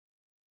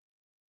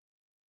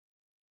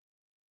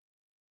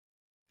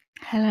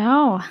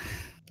Hello.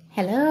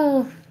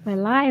 Hello. We're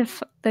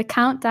live. The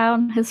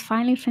countdown has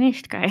finally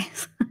finished,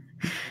 guys.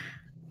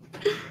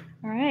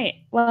 All right.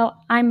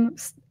 Well,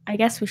 I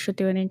guess we should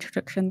do an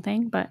introduction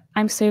thing, but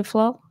I'm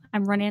sophLUL.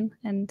 I'm running,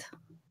 and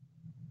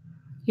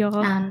you're...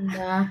 And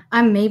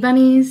I'm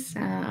Maybunnies.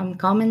 I'm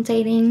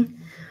commentating,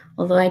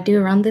 although I do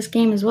run this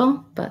game as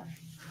well, but...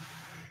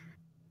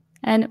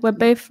 And we're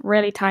both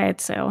really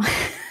tired, so...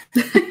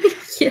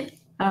 yeah.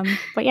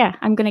 But yeah,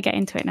 I'm going to get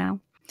into it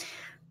now.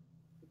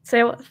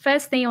 So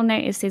first thing you'll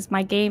notice is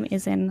my game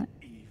is in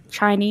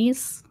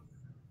Chinese.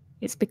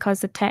 It's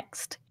because the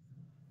text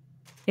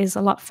is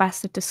a lot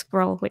faster to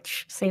scroll,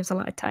 which saves a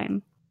lot of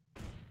time.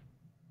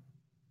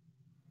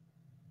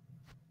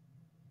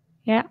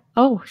 Yeah.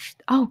 Oh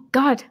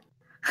God.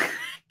 I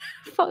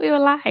thought we were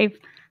live.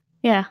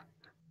 Yeah.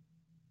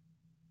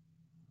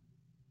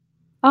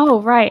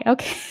 Oh, right.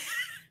 Okay.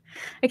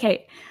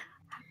 Okay.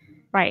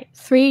 Right.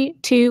 3,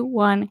 2,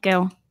 1,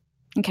 go.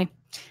 Okay.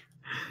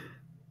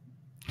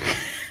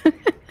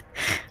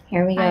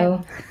 Here we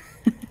go.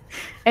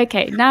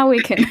 Okay, now we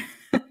can.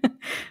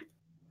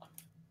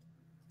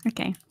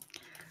 Okay.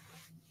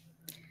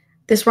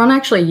 This run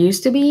actually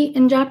used to be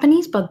in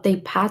Japanese, but they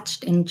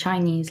patched in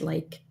Chinese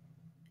like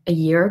a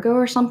year ago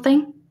or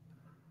something.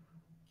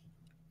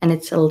 And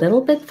it's a little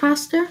bit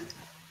faster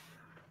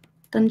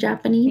than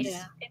Japanese.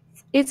 Yeah.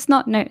 It's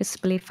not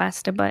noticeably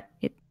faster, but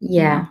it,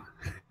 yeah.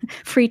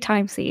 3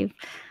 times save.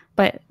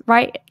 But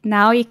right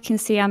now you can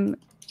see you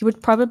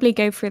would probably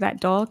go through that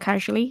door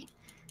casually.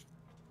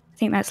 I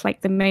think that's like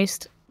the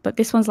most, but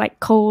this one's like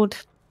cold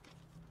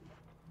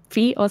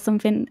feet or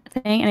something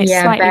thing, and it's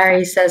slightly Barry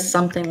faster. says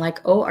something like,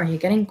 "Oh, are you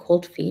getting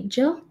cold feet,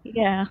 Jill?"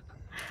 Yeah,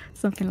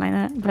 something like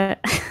that.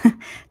 But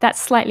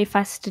that's slightly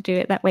faster to do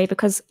it that way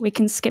because we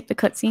can skip the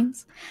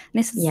cutscenes.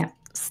 And this is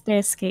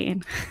stair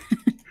skating,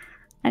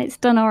 and it's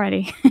done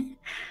already.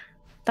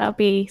 That'll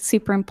be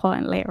super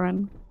important later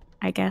on,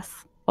 I guess,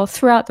 or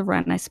throughout the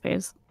run, I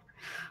suppose.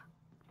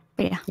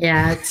 But yeah.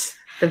 Yeah, it's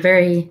the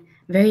very,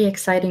 very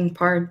exciting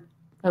part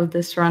of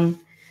this run.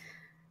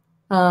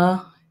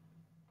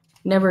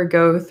 Never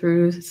go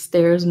through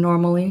stairs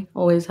normally.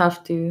 Always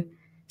have to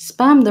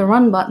spam the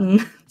run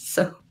button.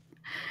 So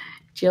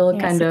Jill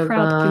kind of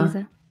crowd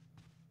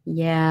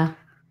pleaser.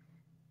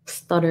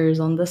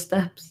 Stutters on the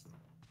steps.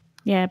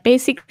 Yeah,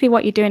 basically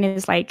what you're doing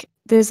is like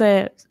there's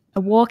a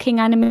walking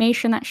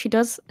animation that she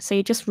does, so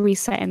you're just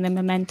resetting the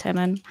momentum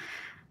and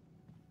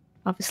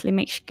obviously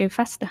makes you go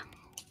faster.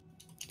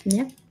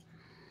 Yeah.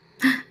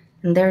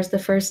 And there's the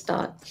first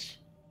dodge.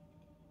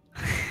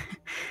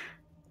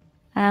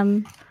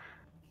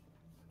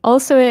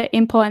 Also, an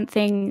important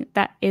thing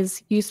that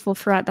is useful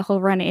throughout the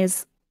whole run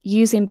is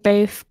using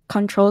both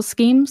control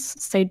schemes,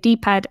 so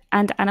D-pad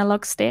and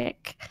analog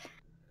stick.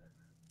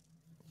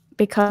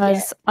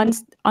 Because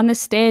on the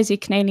stairs, you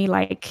can only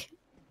like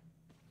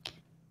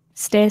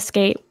stair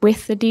skate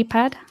with the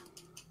D-pad.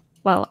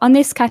 Well, on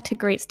this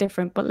category, it's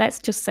different, but let's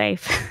just say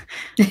for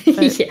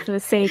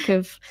the sake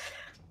of...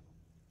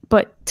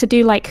 But to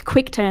do like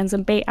quick turns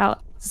and bait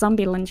out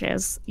zombie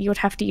lunges, you would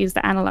have to use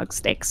the analog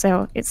stick.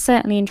 So it's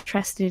certainly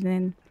interested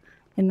in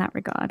that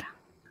regard.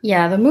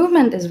 Yeah, the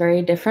movement is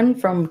very different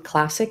from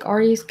classic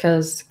REs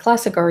because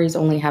classic REs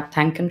only have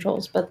tank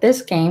controls. But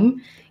this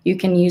game, you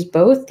can use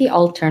both the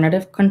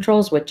alternative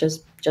controls, which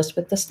is just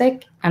with the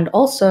stick, and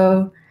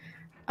also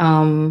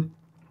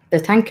the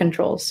tank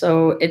controls.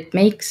 So it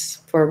makes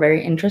for a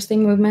very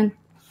interesting movement.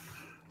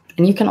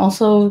 And you can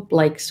also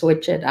like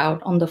switch it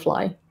out on the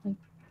fly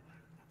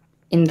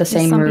in the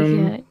same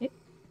room.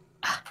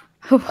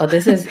 Oh,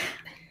 this is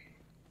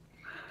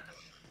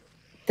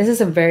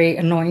a very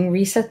annoying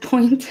reset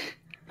point.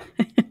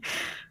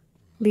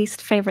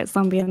 Least favorite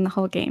zombie in the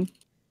whole game.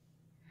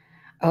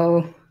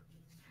 Oh,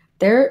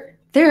 there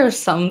are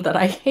some that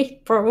I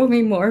hate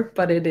probably more,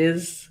 but it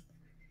is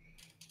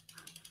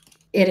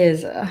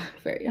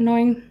very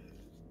annoying.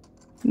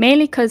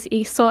 Mainly because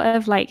he sort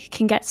of like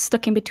can get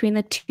stuck in between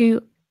the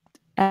two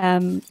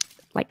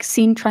like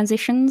scene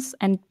transitions,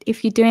 and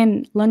if you're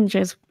doing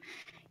lunges,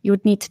 you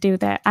would need to do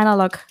the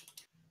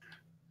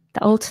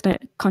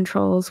alternate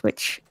controls,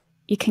 which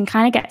you can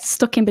kind of get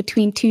stuck in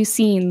between two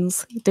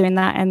scenes doing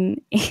that,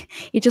 and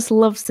he just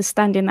loves to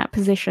stand in that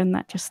position,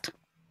 that just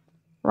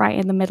right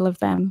in the middle of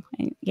them.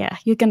 And yeah,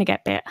 you're gonna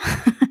get bit.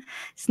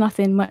 There's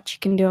nothing much you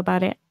can do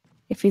about it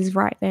if he's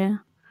right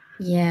there.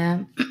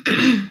 Yeah.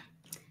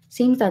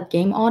 Seems that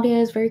game audio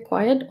is very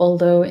quiet,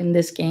 although in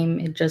this game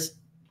it just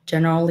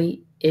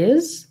generally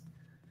is.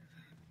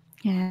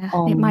 Yeah,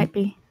 it might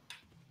be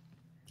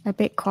a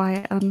bit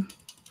quiet.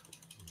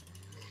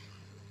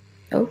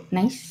 Oh,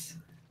 nice.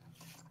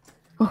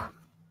 Oh.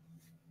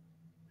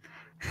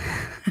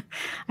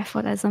 I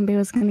thought that zombie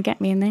was going to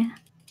get me in there.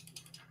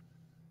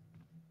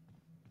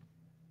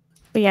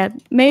 But yeah,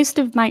 most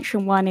of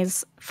Matron 1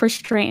 is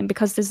frustrating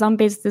because the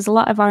zombies, there's a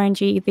lot of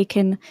RNG. They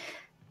can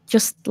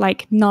just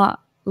like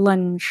not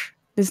lunge.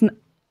 The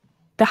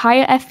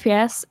higher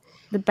FPS,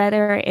 the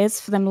better it is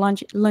for them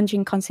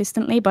lunging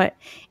consistently, but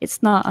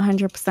it's not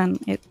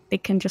 100%. They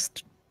can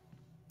just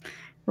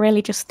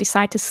really just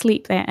decide to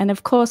sleep there. And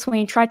of course, when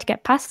you try to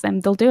get past them,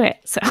 they'll do it.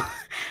 So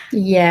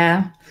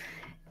yeah,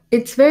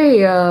 it's very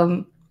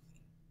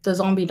the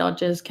zombie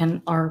dodges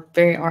are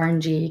very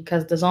RNG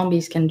because the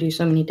zombies can do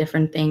so many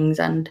different things,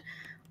 and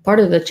part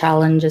of the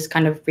challenge is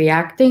kind of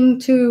reacting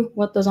to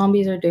what the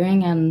zombies are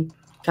doing and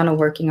kind of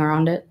working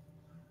around it.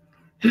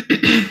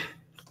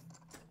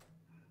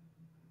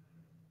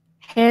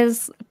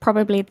 Here's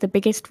probably the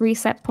biggest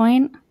reset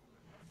point.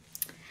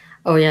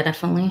 Oh yeah,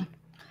 definitely.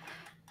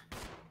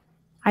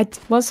 I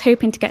was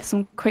hoping to get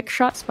some quick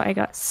shots, but I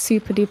got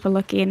super duper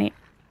lucky, and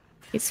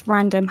it's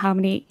random how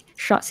many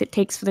shots it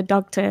takes for the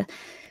dog to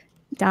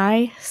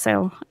die.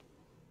 So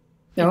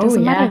it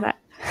doesn't matter that.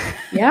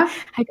 Yeah.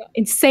 I got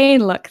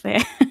insane luck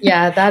there.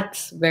 Yeah,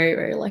 that's very,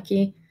 very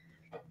lucky.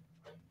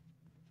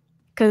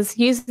 Because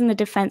using the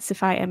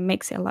defensive item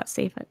makes it a lot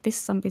safer. This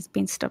zombie's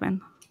been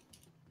stubborn.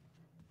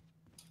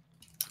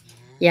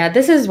 Yeah,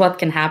 this is what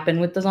can happen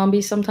with the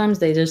zombies sometimes.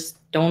 They just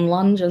don't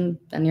lunge, and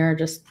then you're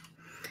just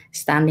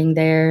standing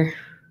there,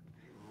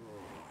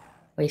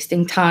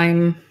 wasting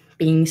time,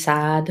 being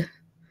sad.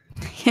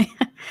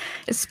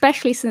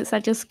 Especially since I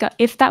just got...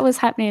 If that was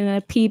happening in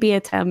a PB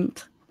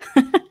attempt,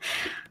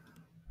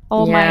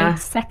 all my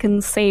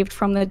seconds saved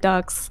from the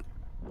dogs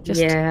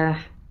just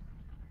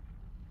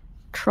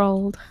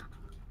trolled.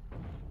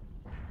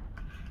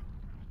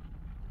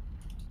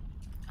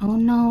 Oh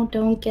no,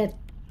 don't get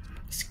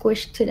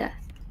squished to death.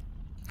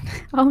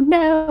 Oh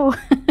no!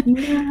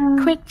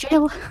 Quick,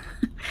 Jill!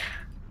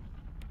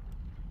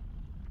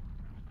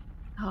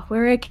 Oh,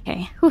 we're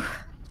okay. Whew.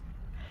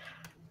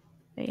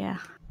 But yeah.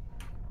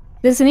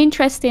 There's an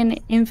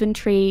interesting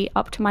inventory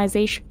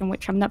optimization,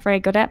 which I'm not very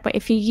good at, but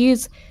if you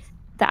use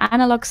the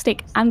analog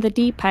stick and the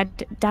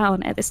D-pad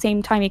down at the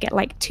same time, you get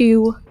like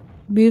 2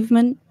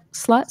 movement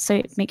slots, so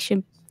it makes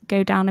you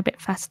go down a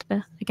bit faster,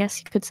 I guess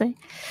you could say.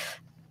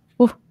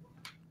 Oh,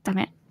 damn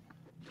it.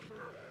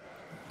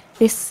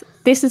 This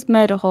is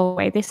Murder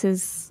Hallway. This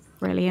is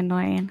really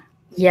annoying.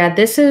 Yeah,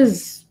 this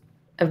is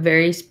a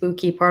very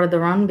spooky part of the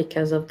run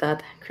because of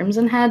that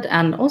Crimson Head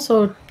and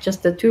also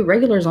just the 2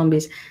 regular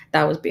zombies.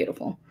 That was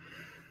beautiful.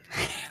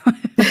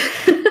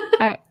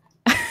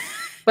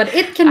 But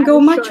it can go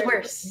much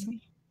worse.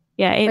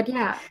 Yeah, but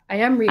yeah, I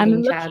am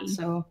reading chat,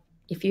 so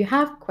if you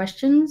have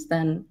questions,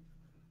 then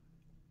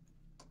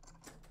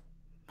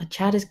the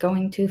chat is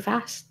going too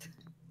fast.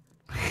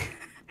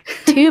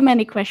 Too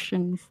many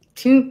questions.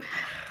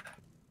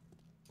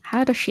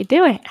 How does she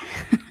do it?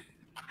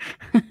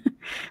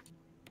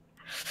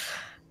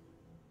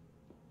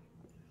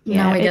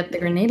 Now we get the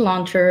grenade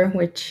launcher,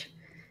 which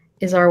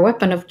is our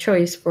weapon of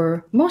choice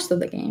for most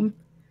of the game.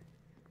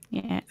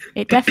 Yeah,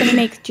 it definitely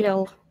makes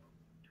Jill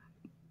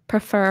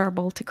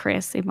preferable to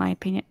Chris, in my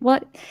opinion.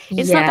 Well,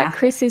 it's not that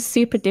Chris is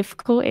super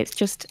difficult. It's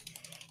just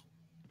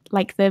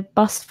like the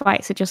boss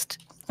fights are just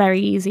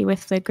very easy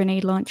with the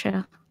grenade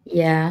launcher.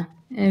 Yeah,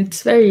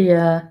 it's very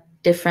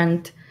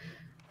different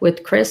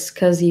with Chris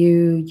because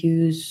you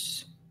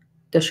use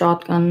the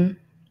shotgun,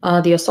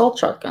 the assault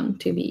shotgun,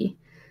 to be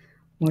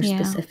more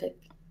specific.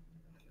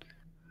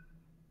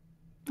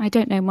 I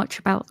don't know much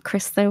about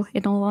Chris, though,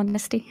 in all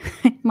honesty.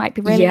 It might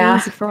be really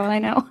easy for all I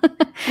know.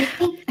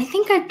 I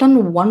think I've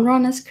done 1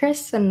 run as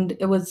Chris, and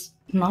it was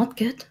not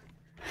good.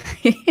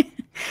 It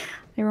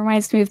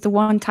reminds me of the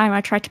one time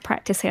I tried to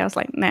practice it. I was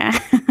like, nah,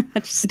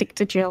 I'll just stick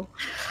to Jill.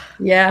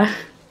 Yeah.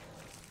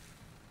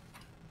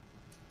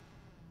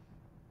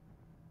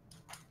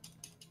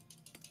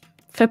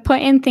 For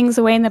putting things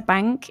away in the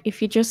bank,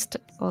 if you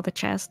or the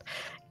chest,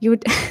 you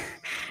would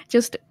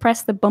just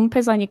press the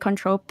bumpers on your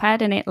control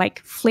pad and it like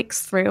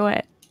flicks through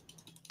at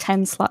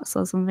 10 slots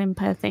or something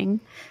per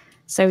thing.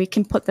 So you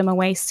can put them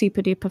away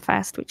super duper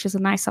fast, which is a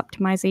nice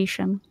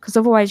optimization. Because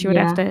otherwise you would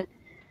have to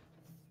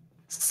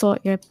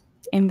sort your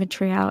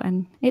inventory out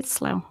and it's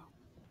slow.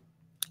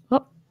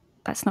 Oh,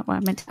 that's not what I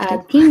meant to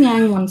do. Team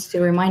Yang wants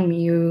to remind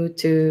you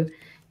to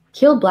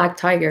kill Black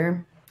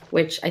Tiger,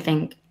 which I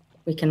think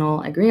we can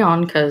all agree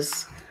on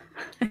because...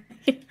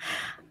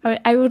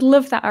 I would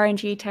love that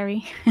RNG,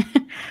 Terry.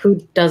 Who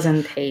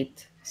doesn't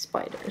hate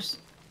spiders?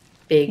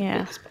 Big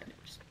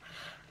spiders.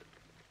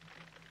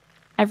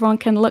 Everyone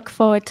can look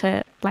forward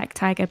to Black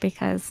Tiger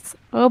because,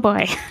 oh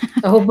boy.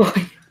 Oh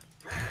boy.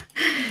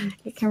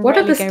 What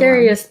are the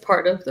scariest wrong.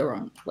 part of the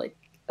run? Like,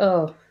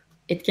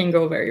 it can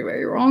go very,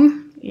 very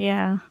wrong.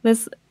 Yeah,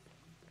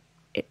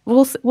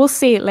 we'll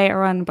see it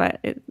later on,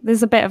 but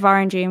there's a bit of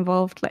RNG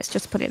involved. Let's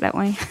just put it that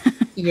way.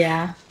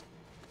 Yeah.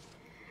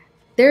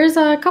 There's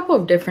a couple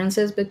of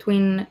differences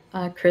between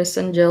Chris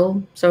and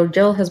Jill. So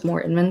Jill has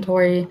more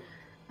inventory,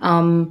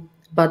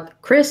 but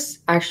Chris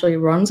actually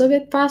runs a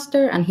bit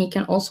faster and he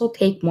can also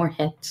take more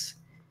hits.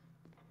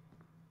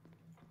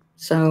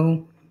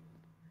 So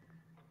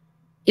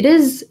it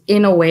is,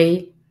 in a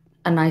way,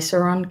 a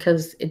nicer run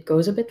because it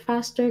goes a bit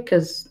faster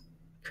because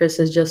Chris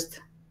is just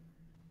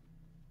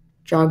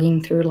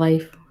jogging through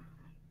life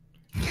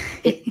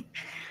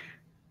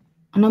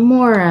on a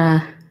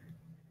more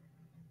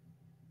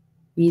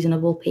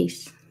reasonable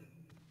pace.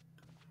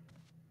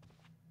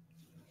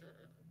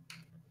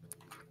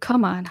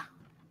 Come on.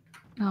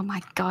 Oh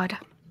my god.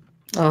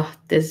 Oh,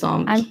 this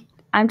zombie.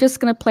 I'm just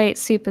gonna play it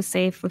super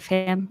safe with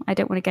him. I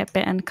don't want to get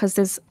bitten because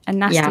there's a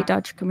nasty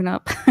dodge coming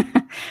up.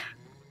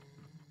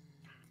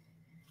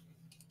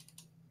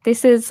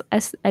 This is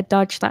a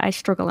dodge that I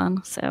struggle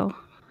on, so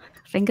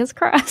fingers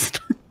crossed.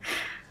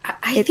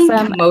 I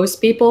think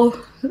most people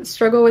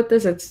struggle with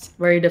this. It's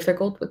very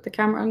difficult with the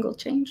camera angle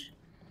change.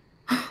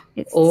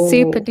 It's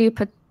super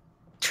duper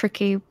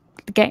tricky.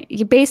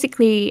 You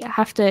basically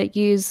have to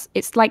use,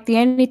 it's like the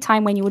only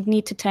time when you would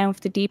need to turn with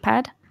the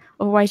D-pad,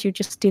 otherwise you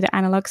just do the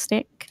analog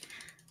stick.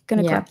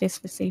 Gonna grab this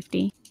for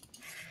safety.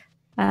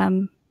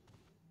 That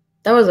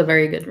was a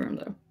very good room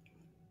though.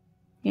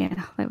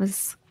 Yeah, that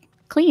was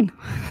clean.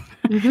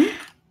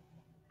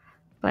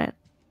 But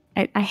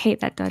I hate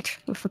that dodge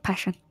with a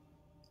passion.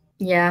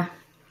 Yeah.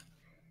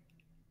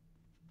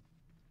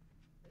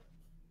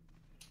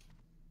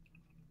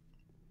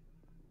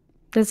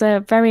 There's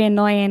a very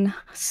annoying,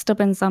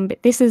 stubborn zombie.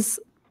 This is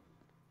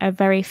a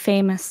very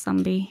famous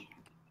zombie.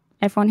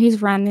 Everyone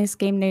who's ran this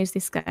game knows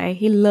this guy.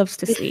 He loves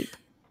to sleep.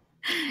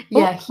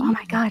 Yeah. Oh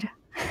my god.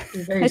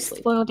 I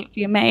spoiled it for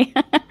you, May.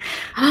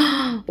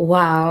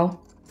 Wow.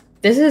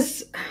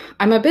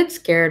 I'm a bit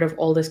scared of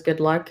all this good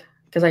luck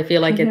because I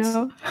feel like it's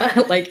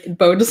like it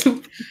bodes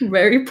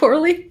very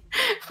poorly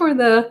for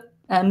the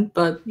end,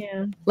 but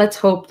let's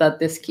hope that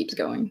this keeps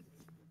going.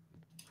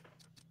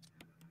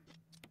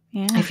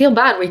 Yeah. I feel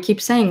bad. We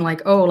keep saying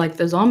like, oh, like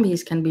the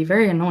zombies can be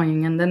very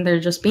annoying, and then they're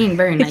just being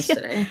very nice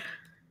today.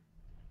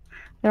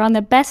 They're on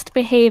their best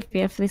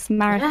behavior for this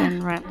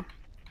marathon run.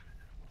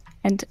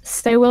 And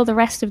so will the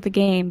rest of the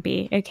game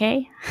be,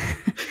 okay?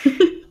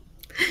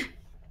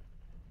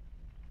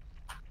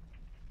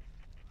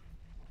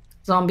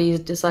 Zombies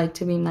decide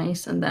to be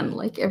nice, and then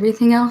like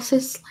everything else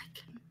is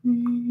like,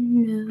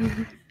 no.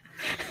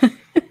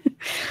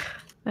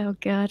 Oh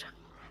god.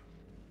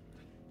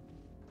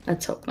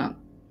 Let's hope not.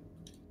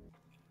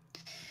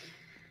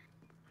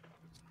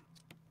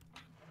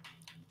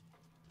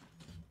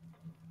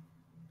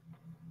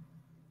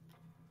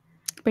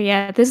 But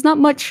yeah, there's not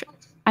much.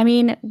 I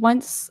mean,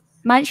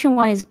 Mansion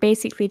 1 is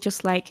basically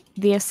just like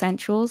the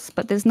essentials,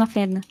 but there's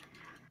nothing.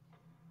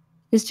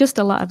 There's just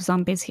a lot of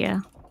zombies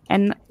here.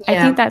 And I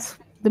think that's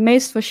the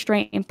most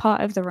frustrating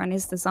part of the run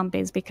is the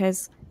zombies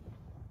because,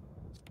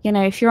 you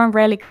know, if you're on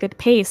really good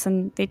pace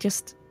and they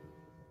just,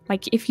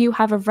 like, if you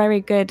have a very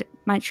good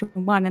Mansion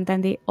 1 and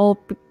then they all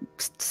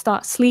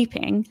start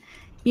sleeping,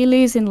 you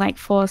lose in like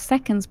 4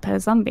 seconds per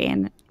zombie.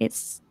 And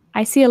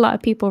I see a lot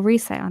of people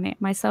reset on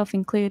it, myself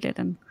included.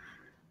 And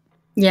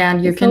yeah,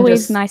 and you can always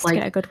just nice to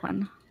get a good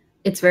one.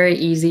 It's very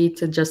easy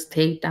to just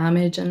take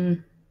damage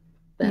and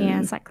then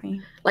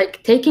exactly.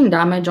 Like taking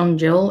damage on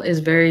Jill is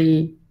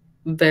very,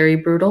 very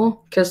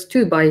brutal because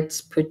 2 bites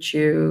put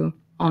you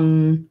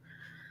on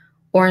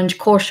orange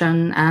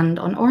caution, and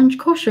on orange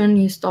caution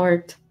you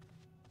start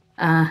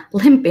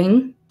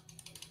limping,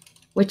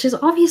 which is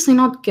obviously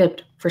not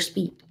good for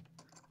speed.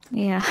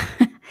 Yeah.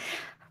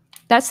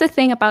 That's the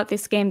thing about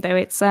this game though.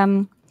 It's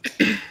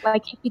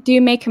like if you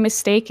do make a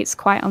mistake, it's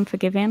quite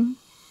unforgiving.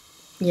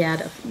 Yeah,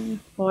 definitely.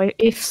 Or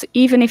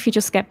even if you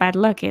just get bad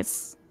luck,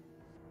 this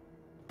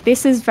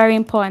is very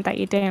important that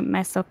you don't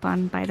mess up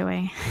on, by the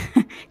way,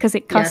 because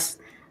it costs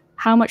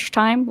how much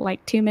time?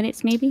 Like 2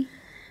 minutes, maybe?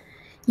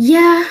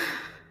 Yeah.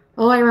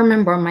 Oh, I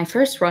remember on my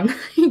first run,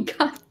 I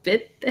got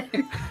bit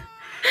there.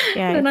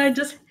 Yeah. And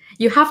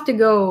you have to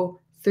go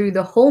through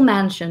the whole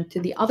mansion to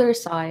the other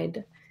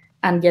side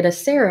and get a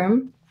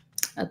serum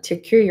to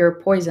cure your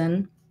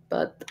poison.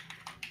 But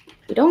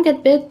if you don't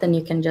get bit, then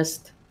you can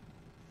just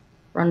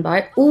run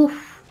by.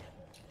 Oof.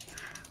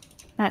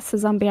 That's a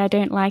zombie I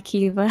don't like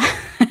either.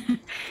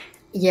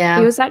 Yeah.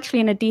 He was actually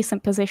in a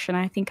decent position.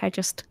 I think I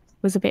just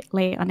was a bit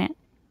late on it.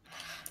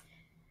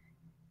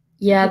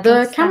 Yeah,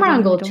 the camera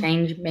angle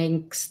change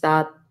makes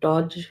that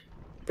dodge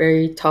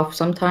very tough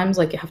sometimes.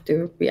 Like you have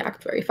to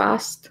react very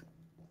fast.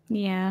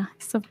 Yeah,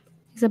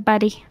 he's a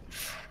baddie.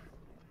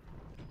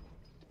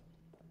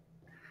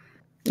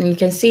 And you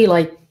can see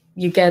like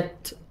you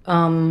get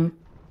low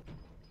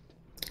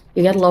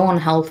on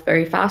health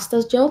very fast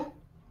as Jill.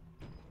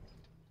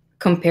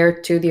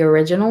 Compared to the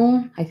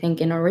original, I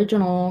think in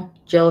original,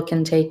 Jill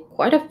can take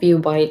quite a few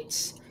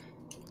bites.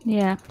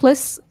 Yeah,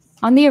 plus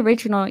on the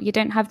original, you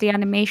don't have the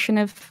animation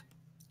of...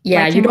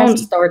 Yeah, like, you don't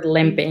start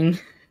limping.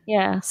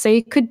 Yeah, so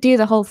you could do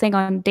the whole thing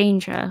on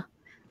danger,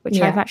 which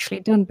I've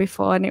actually done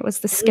before, and it was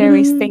the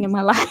scariest thing in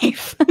my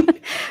life.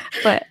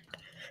 But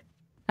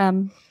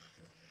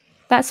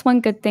that's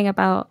one good thing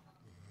about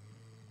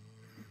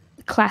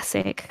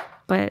Classic,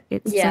 but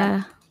it's...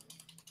 I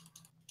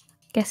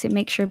guess it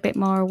makes you a bit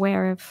more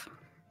aware of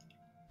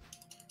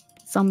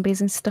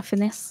zombies and stuff in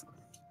this.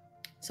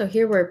 So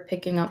here we're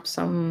picking up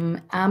some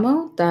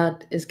ammo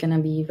that is going to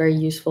be very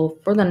useful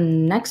for the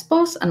next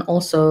boss and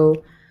also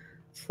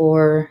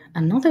for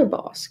another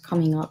boss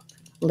coming up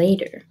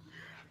later.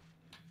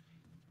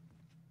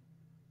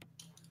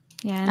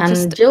 Yeah,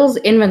 and Jill's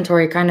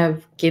inventory kind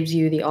of gives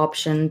you the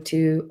option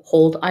to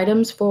hold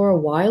items for a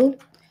while.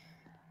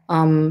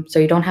 So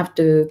you don't have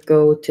to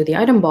go to the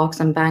item box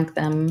and bank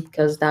them,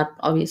 because that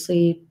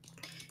obviously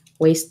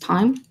wastes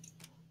time.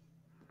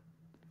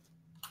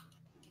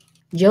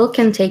 Jill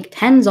can take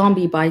 10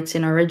 zombie bites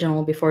in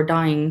original before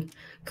dying,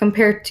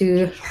 compared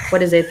to,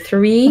 what is it,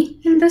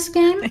 3 in this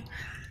game?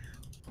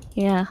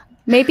 Yeah,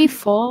 maybe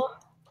 4.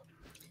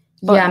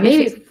 Yeah,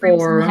 maybe if it's 4.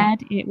 Crimson Head,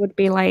 it would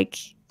be like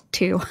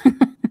 2.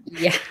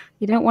 Yeah.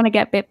 You don't want to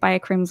get bit by a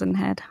Crimson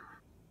Head.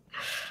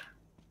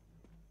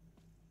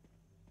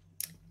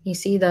 You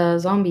see the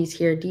zombies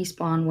here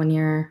despawn when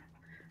you're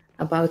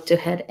about to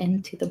head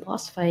into the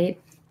boss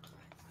fight.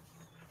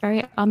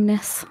 Very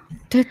ominous.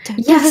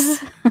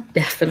 Yes,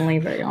 definitely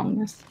very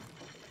ominous.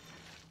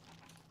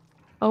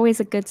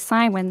 Always a good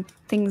sign when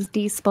things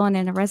despawn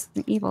in a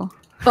Resident Evil.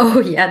 Oh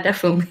yeah,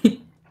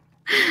 definitely.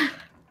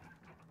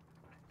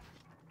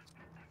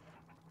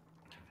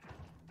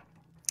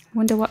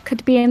 Wonder what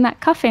could be in that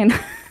coffin.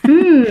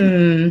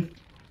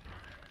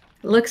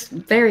 Looks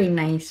very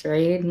nice,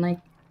 right? Like,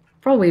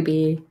 probably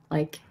be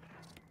like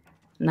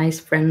nice,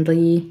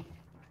 friendly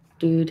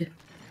dude.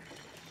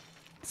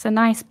 It's a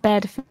nice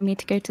bed for me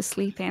to go to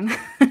sleep in.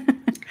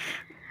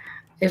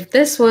 If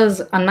this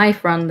was a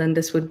knife run, then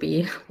this would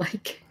be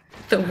like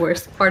the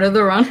worst part of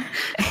the run.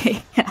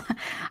 Yeah.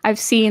 I've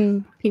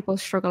seen people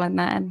struggle in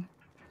that, and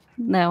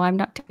no, I'm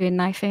not doing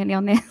knife only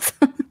on this.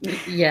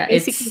 Yeah,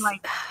 basically it's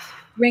like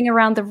ring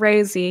around the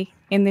rosy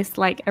in this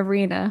like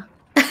arena.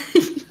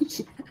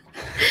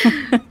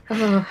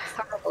 Oh,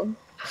 horrible.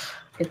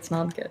 It's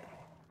not good.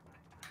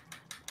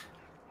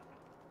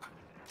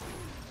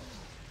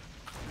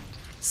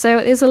 So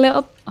there's a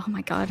little, oh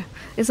my god,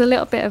 there's a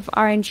little bit of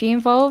RNG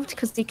involved,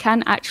 because you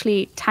can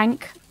actually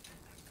tank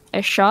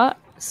a shot.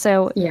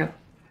 So yeah,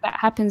 that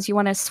happens, you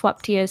want to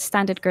swap to your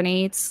standard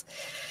grenades,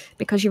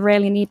 because you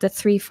really need the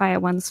 3 fire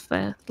ones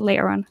for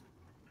later on.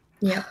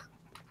 Yeah.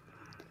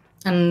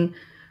 And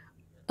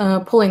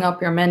pulling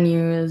up your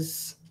menu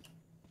is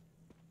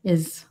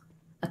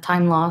a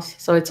time loss,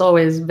 so it's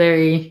always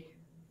very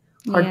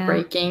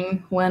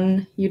heartbreaking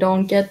when you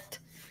don't get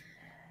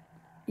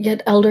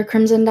Elder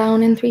Crimson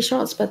down in 3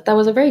 shots. But that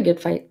was a very good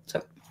fight.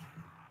 So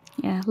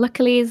yeah,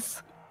 luckily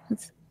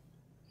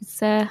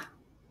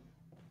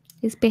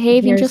he's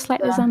behaving just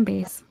like the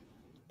zombies.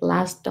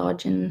 Last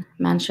dodge in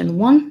Mansion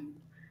 1.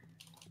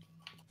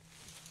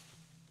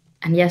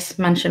 And yes,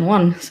 Mansion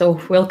 1. So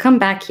we'll come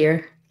back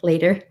here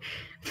later.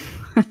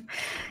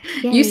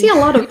 You see a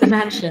lot of the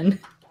mansion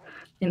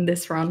in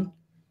this run.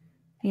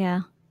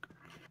 Yeah.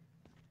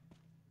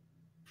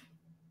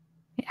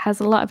 It has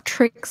a lot of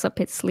tricks up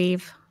its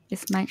sleeve,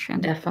 this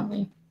mansion.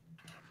 Definitely.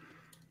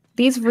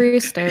 These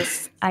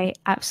roosters, I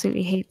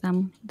absolutely hate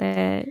them.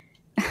 They're...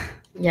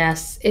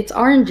 Yes, it's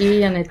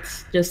RNG, and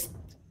it's just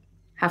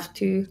have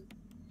to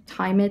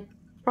time it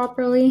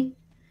properly.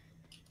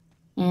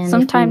 And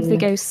sometimes they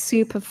go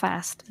super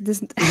fast.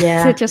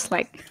 Yeah. They're just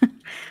like...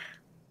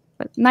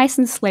 but nice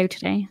and slow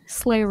today.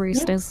 Slow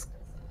roosters.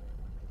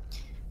 Yeah.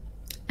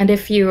 And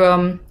if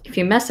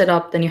you mess it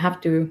up, then you have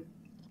to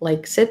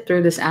like sit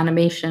through this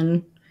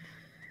animation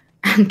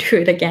and do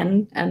it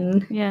again.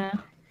 And yeah,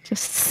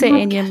 just sit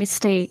in your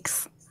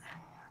mistakes.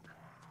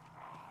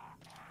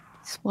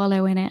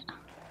 Swallow in it.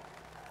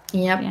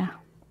 Yep. Yeah.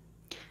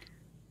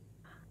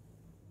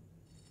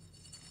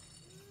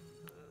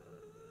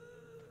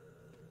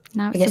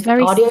 Now it's a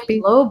very audio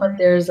is low, but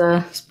there's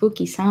a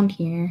spooky sound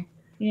here.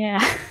 Yeah.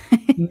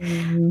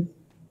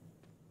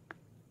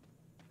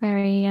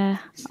 Very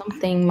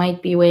something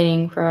might be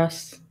waiting for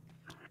us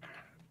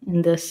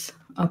in this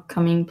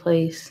upcoming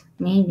place,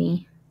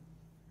 maybe.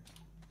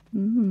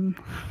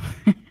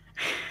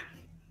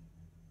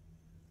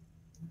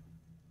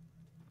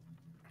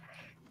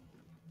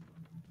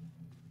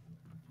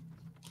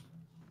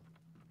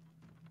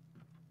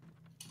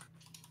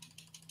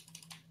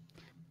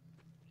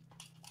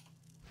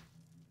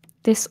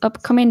 This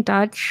upcoming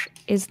dodge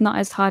is not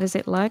as hard as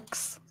it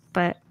looks,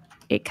 but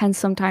it can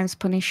sometimes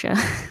punish you.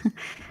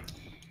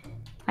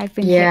 I've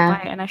been hit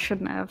by it and I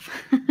shouldn't have.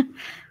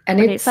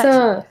 And it's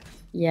actually...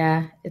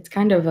 yeah, it's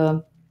kind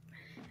of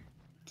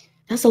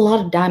that's a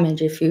lot of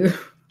damage if you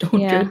don't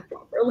do it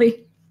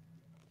properly.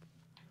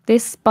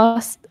 This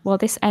boss, well,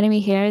 this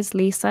enemy here is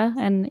Lisa,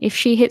 and if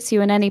she hits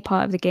you in any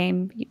part of the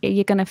game,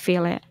 you're gonna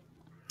feel it.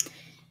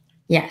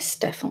 Yes,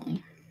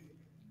 definitely.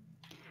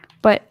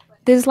 But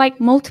there's like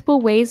multiple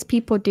ways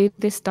people do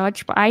this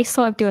dodge, but I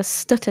sort of do a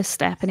stutter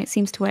step and it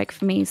seems to work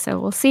for me, so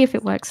we'll see if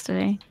it works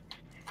today.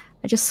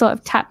 I just sort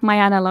of tap my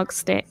analog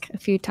stick a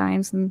few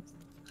times and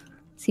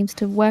it seems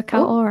to work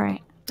out all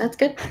right. That's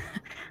good.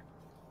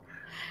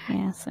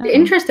 Yeah. So the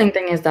interesting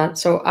thing is that,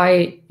 so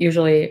I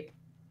usually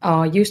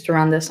used to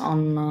run this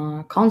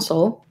on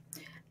console,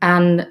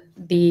 and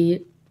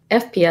the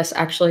FPS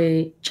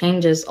actually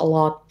changes a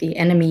lot, the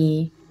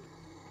enemy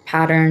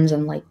patterns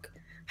and like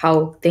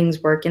how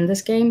things work in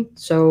this game.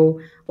 So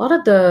a lot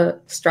of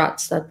the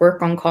strats that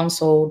work on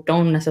console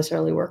don't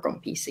necessarily work on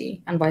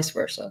PC, and vice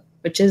versa,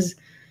 which has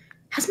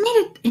made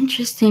it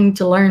interesting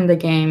to learn the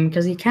game,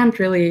 because you can't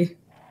really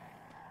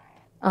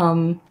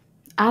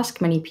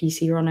ask many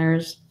PC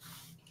runners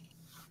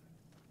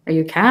Or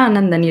you can,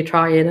 and then you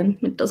try it and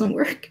it doesn't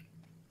work.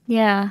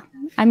 Yeah.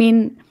 I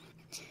mean,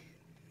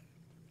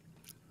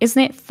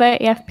 isn't it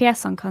 30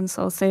 FPS on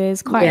console? So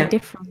there's quite a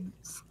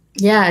difference.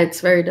 Yeah,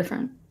 it's very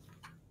different.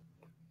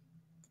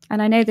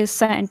 And I know there's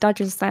certain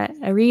dodges that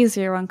are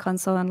easier on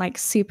console and like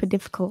super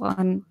difficult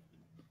on.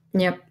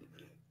 Yep.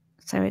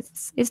 So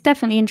it's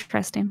definitely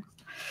interesting.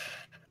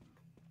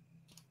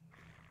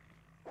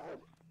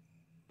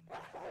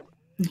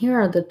 And here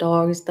are the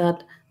dogs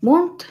that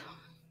won't,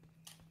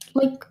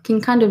 like, can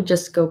kind of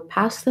just go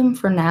past them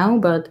for now,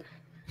 but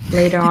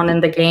later on in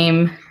the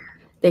game,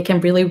 they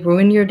can really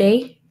ruin your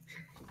day.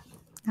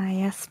 Ah,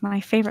 yes, my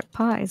favorite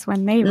part is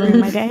when they ruin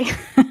my day.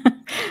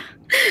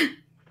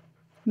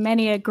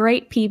 Many a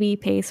great PB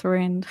pace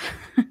ruined.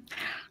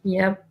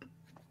 Yep.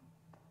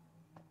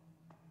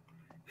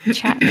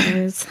 Chat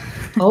knows.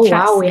 Oh,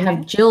 wow, we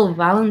have Jill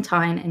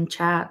Valentine in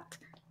chat.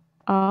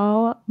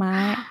 Oh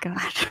my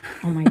god.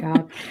 Oh my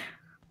god.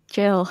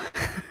 Jill,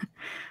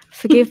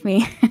 forgive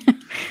me.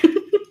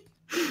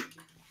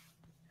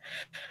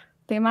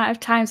 The amount of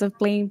times I've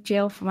blamed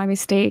Jill for my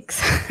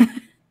mistakes.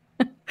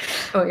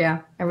 Oh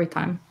yeah, every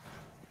time.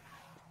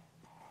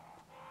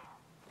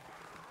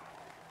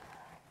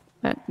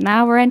 But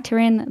now we're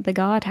entering the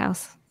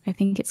guardhouse, I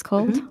think it's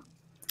called.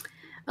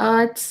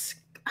 It's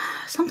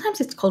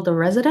sometimes it's called the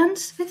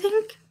residence, I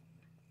think.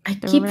 I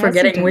keep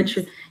forgetting which.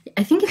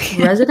 I think it's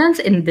residence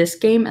in this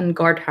game and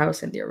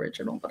guardhouse in the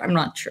original, but I'm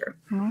not sure.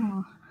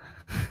 Oh.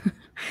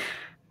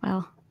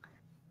 Well,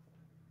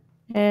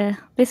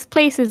 this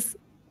place is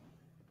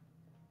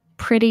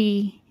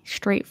pretty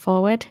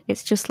straightforward.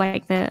 It's just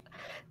like the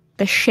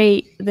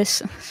shake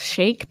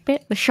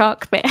bit, the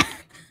shark bit.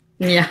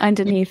 Yeah.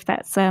 Underneath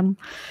that's oh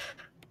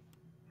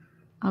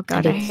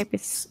god, I hope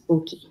it's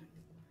spooky.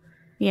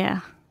 Yeah.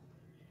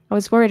 I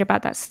was worried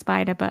about that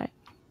spider, but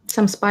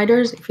some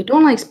spiders. If you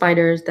don't like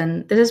spiders,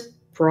 then this is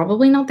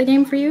probably not the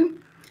game for you.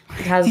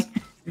 It has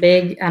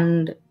big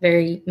and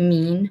very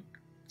mean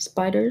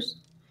spiders.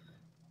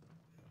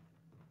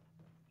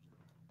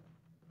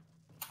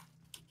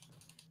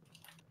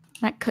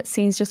 That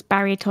cutscene is just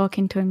Barry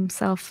talking to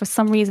himself. For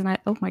some reason,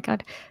 oh my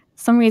god,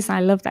 some reason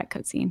I love that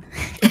cutscene.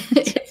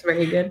 It's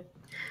very good.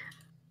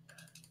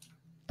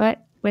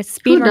 But with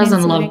speedrunning, who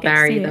doesn't love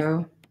Barry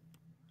though?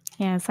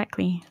 Yeah,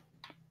 exactly.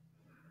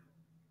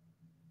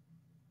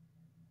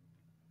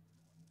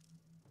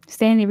 It's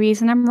the only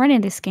reason I'm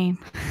running this game.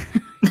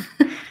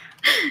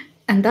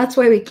 And that's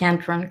why we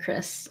can't run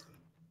Chris.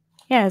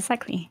 Yeah,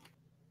 exactly.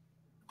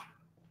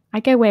 I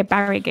go where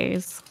Barry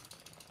goes.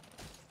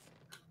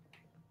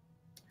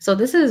 So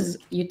this is,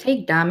 you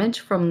take damage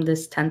from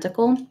this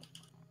tentacle,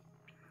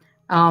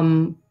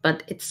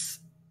 but it's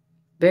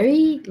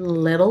very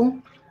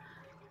little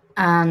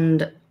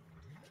and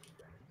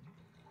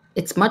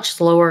it's much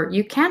slower.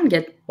 You can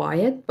get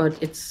Wyatt,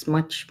 but it's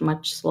much,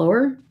 much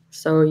slower.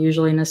 So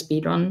usually in a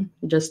speedrun,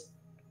 you just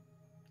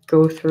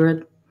go through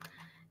it.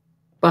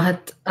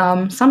 But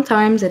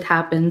sometimes it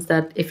happens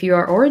that if you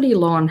are already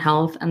low on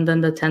health and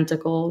then the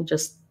tentacle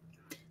just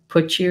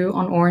puts you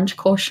on orange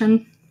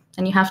caution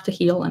and you have to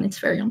heal, and it's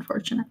very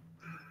unfortunate.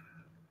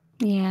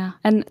 Yeah,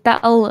 and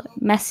that'll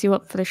mess you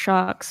up for the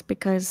sharks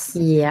because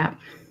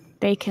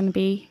they can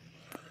be...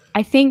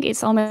 I think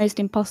it's almost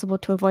impossible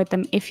to avoid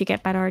them if you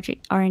get bad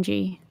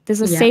RNG.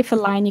 There's a safer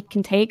line you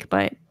can take,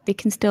 but they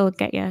can still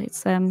get you.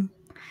 It's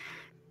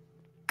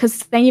because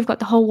then you've got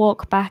the whole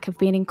walk back of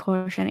being in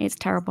caution. It's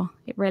terrible.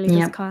 It really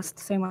does cost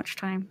so much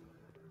time.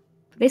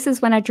 This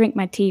is when I drink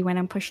my tea when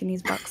I'm pushing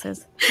these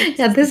boxes.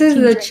 Yeah, this is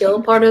the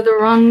chill part of the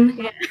run.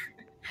 Yeah.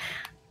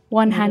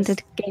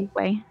 One-handed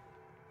gameplay.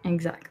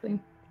 Exactly.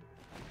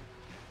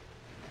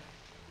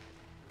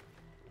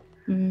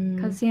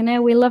 Because, you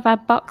know, we love our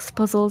box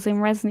puzzles in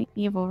Resident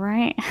Evil,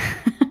 right?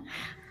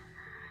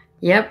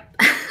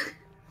 Yep.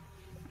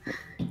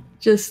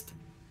 Just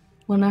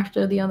one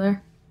after the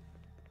other.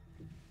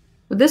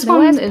 But this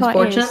one is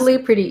fortunately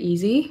pretty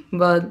easy,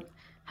 but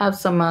have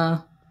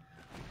some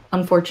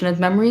unfortunate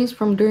memories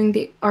from doing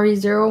the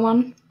RE0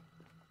 one.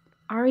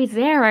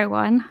 RE0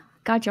 one?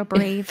 God, you're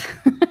brave.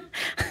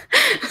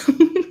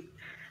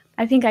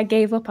 I think I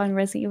gave up on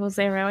Resident Evil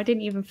 0. I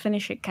didn't even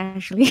finish it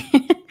casually.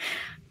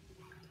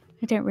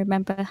 I don't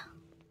remember.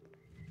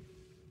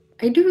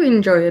 I do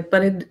enjoy it,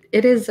 but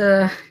it is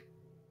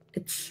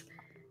it's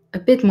a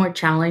bit more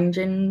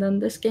challenging than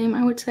this game,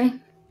 I would say.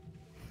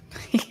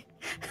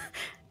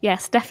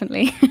 Yes,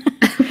 definitely.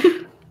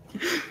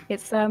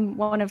 It's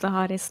one of the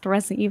hardest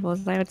Resident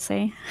Evils, I would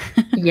say.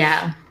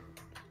 Yeah.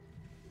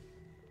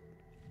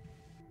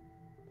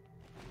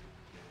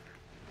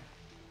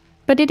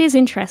 But it is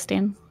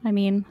interesting. I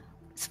mean,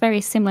 it's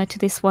very similar to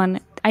this one.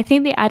 I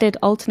think they added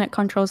alternate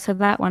controls to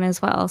that one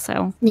as well,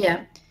 so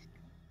yeah,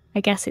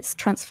 I guess it's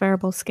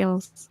transferable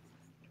skills.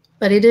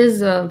 But it is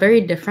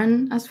very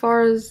different as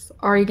far as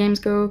RE games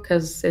go,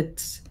 because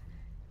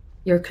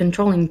you're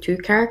controlling two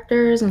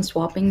characters and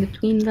swapping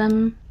between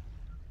them.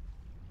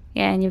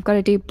 Yeah, and you've got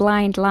to do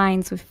blind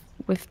lines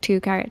with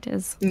two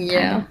characters.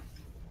 Yeah. Kinda.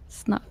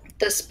 It's not...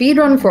 The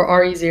speedrun for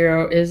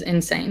RE0 is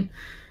insane.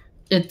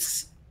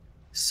 It's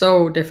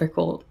so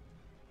difficult.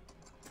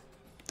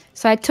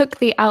 So I took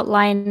the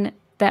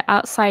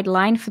outside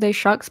line for those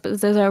sharks,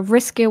 but there's a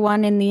riskier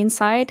one in the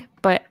inside.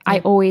 But I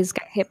always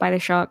get hit by the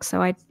sharks,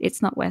 so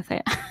it's not worth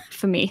it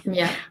for me.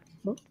 Yeah.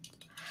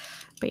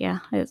 But yeah,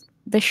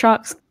 the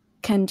sharks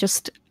can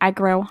just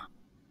aggro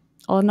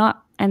or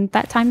not, and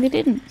that time they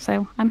didn't,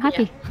 so I'm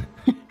happy.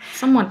 Yeah.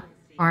 Somewhat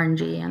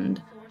RNG,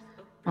 and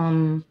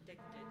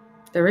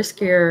the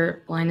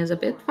riskier line is a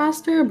bit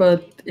faster,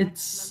 but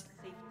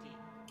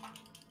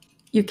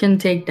you can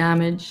take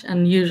damage,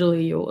 and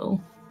usually you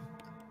will.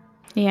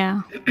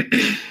 Yeah.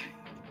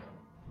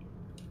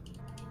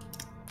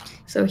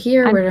 So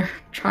here we're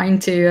trying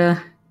to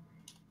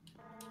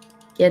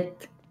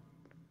get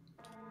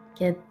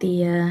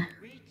the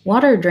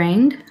water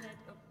drained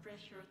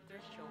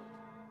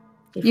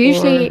before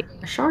usually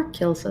a shark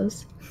kills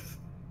us.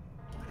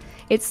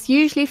 It's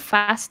usually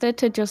faster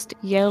to just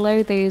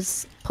YOLO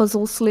those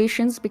puzzle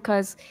solutions,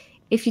 because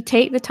if you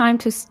take the time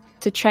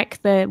to check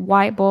the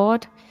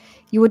whiteboard,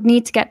 you would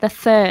need to get the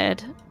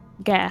third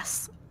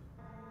guess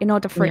in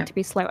order for it to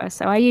be slower.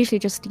 So I usually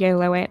just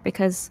YOLO it,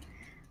 because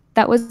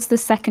that was the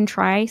second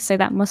try, so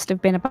that must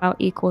have been about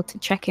equal to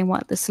checking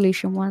what the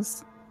solution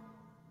was.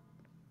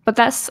 But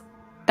that's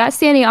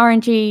the only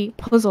RNG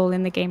puzzle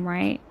in the game,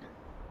 right?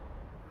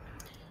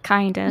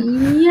 Kinda.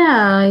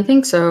 Yeah, I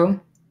think so.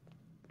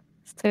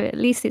 So at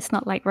least it's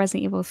not like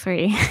Resident Evil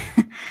 3.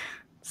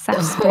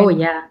 Oh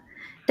yeah,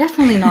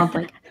 definitely not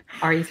like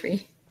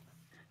RE3.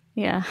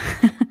 Yeah.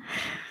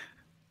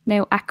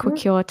 No aqua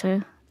cure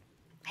to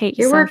hate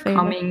Here we're yourself over.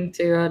 coming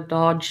to a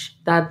dodge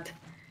that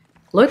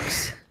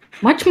looks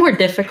much more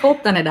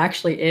difficult than it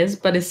actually is,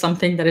 but is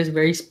something that is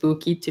very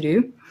spooky to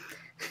do.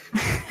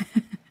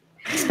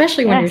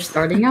 Especially when you're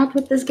starting out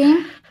with this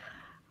game.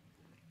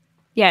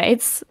 Yeah,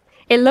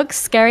 it looks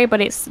scary,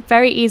 but it's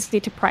very easy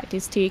to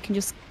practice too. You can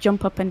just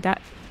jump up and down,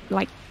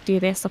 like do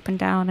this up and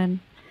down and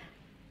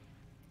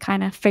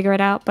kind of figure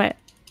it out. But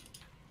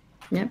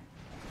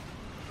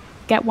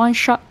get one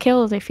shot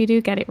killed if you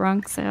do get it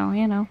wrong. So,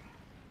 you know,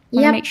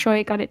 make sure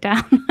you got it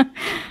down,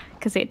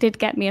 because it did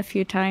get me a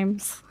few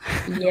times.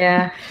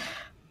 Yeah.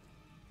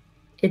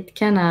 It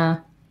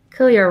can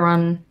kill your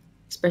run,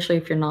 especially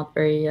if you're not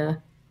very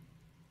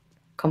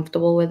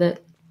comfortable with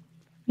it.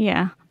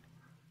 Yeah.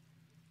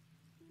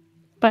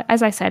 But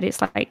as I said,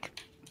 it's like,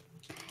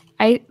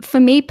 for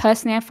me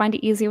personally, I find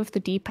it easier with the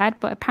D-pad,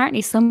 but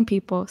apparently some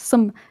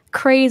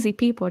crazy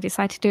people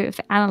decide to do it with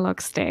the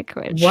analog stick.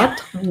 Which... What?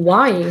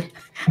 Why?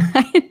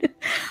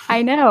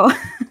 I know.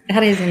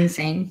 That is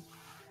insane.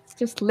 It's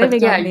just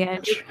living on the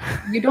edge.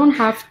 You don't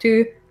have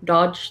to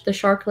dodge the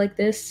shark like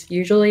this.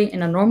 Usually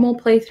in a normal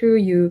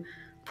playthrough, you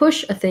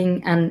push a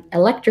thing and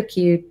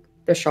electrocute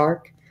the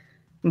shark.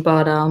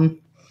 But,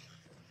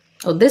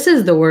 oh, this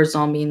is the worst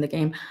zombie in the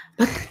game.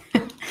 But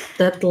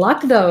that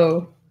luck,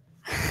 though.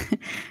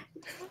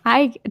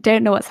 I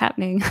don't know what's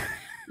happening.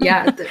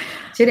 Yeah,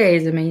 today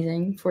is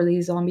amazing for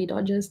these zombie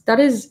dodges. That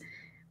is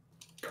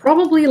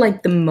probably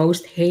like the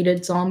most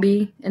hated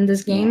zombie in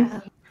this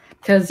game.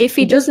 Because if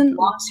he doesn't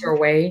launch your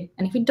way,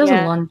 and if he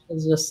doesn't launch,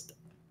 it's just...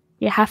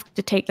 You have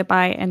to take the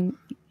bite. And,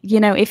 you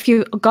know, if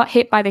you got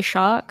hit by the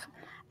shark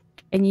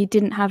and you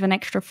didn't have an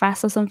extra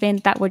fast or something,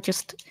 that would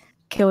just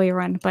kill your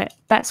run. But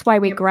that's why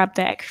we grab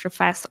the extra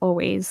fast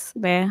always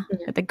there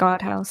at the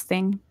guardhouse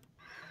thing.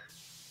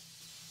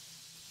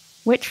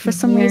 Which, for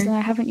some reason,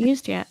 I haven't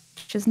used yet,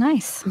 which is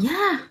nice.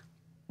 Yeah.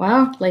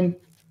 Wow.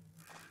 Like,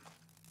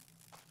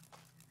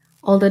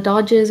 all the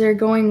dodges are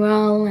going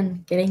well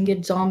and getting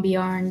good zombie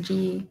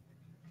RNG.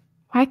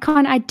 Why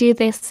can't I do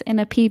this in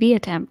a PB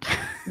attempt?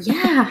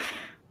 Yeah.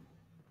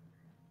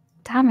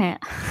 Damn it.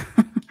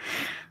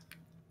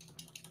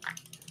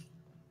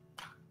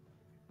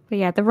 But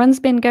yeah, the run's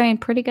been going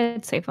pretty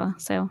good so far,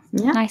 so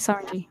nice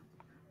RNG.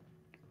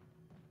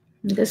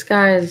 This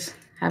guy is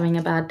having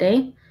a bad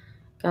day.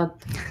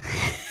 Got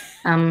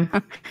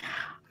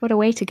what a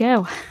way to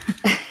go.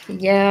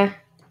 Yeah,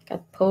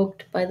 got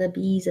poked by the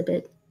bees a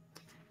bit.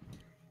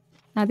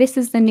 Now this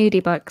is the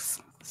nudie bugs,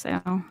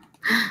 so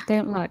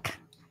don't look.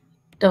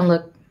 Don't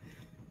look.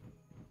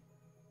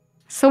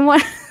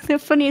 The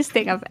funniest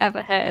thing I've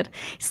ever heard,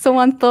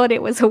 someone thought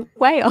it was a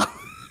whale.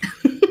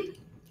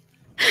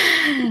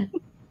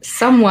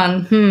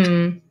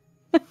 Someone,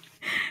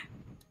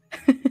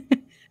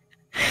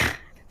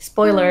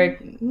 Spoiler,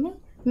 it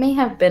may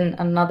have been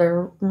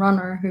another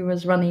runner who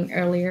was running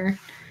earlier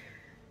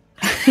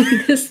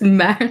in this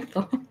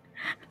marathon.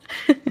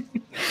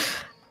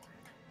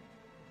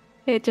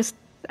 It just,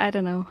 I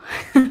don't know.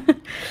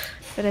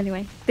 But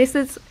anyway, this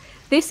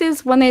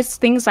is one of those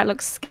things that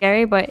looks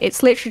scary, but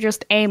it's literally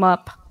just aim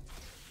up,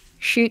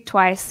 shoot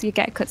twice, you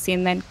get a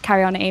cutscene, then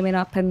carry on aiming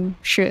up and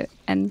shoot,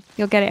 and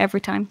you'll get it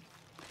every time.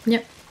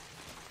 Yep.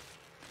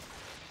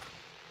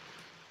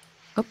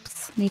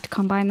 Oops, need to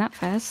combine that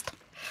first.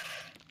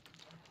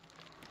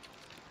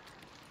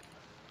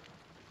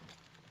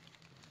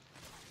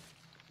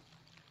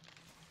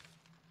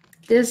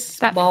 This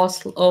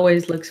boss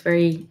always looks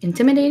very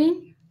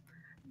intimidating,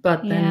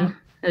 but then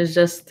it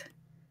just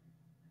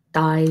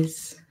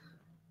dies.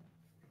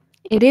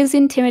 It is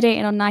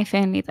intimidating on knife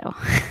only, though.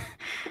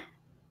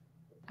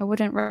 I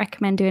wouldn't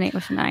recommend doing it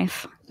with a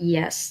knife.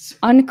 Yes.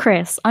 On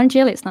Chris, on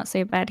Jill, it's not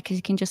so bad because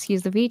you can just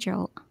use the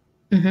V-Jolt.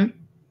 Mm-hmm.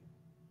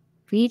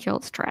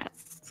 V-Jolt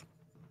strats.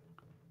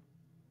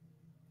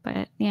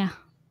 But yeah.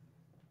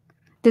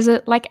 There's a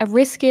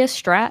riskier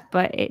strat,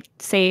 but it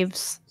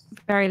saves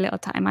very little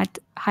time. I'd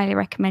highly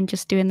recommend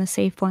just doing the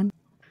safe one.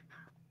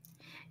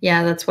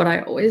 Yeah, that's what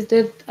I always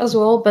did as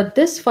well. But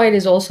this fight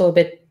is also a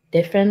bit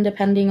different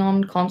depending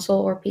on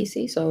console or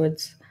PC, so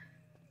it's...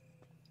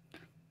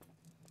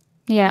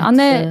 Yeah, on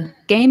the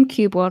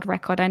GameCube world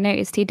record, I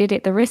noticed he did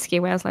it the risky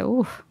way. I was like,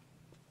 ooh.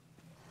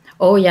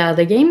 Oh yeah,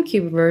 the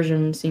GameCube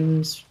version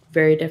seems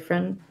very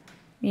different.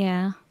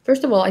 Yeah.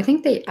 First of all, I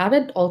think they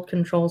added alt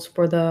controls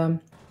for this.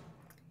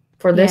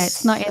 Yeah,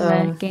 it's not in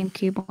the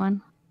GameCube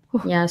one.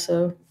 Yeah,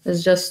 so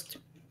it's just...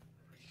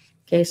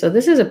 Okay, so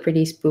this is a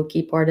pretty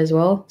spooky part as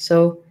well.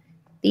 So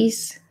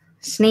these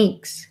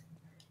snakes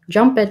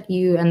jump at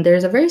you, and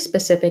there's a very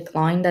specific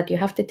line that you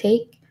have to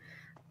take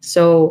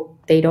so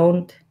they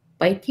don't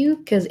bite you,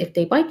 because if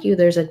they bite you,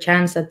 there's a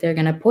chance that they're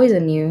going to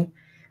poison you,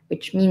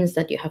 which means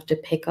that you have to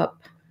pick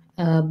up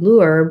a blue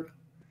herb.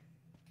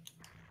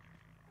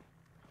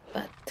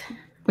 But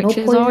which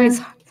no is poison.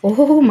 Always...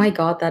 Oh my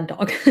god, that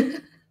dog.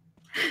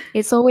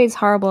 It's always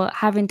horrible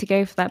having to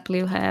go for that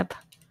blue herb.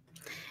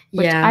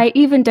 Which Yeah. I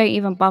don't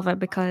even bother,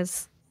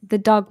 because the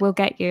dog will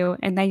get you,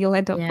 and then you'll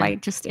end up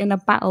just in a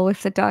battle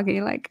with the dog, and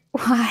you're like,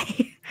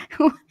 why?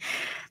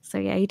 So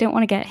yeah, you don't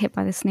want to get hit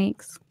by the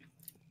snakes.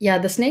 Yeah,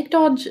 the snake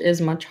dodge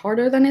is much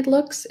harder than it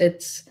looks.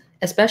 It's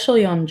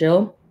especially on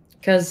Jill,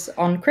 because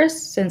on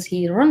Chris, since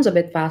he runs a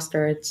bit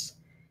faster, it's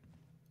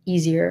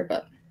easier.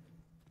 But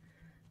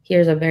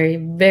here's a very,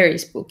 very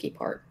spooky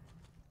part.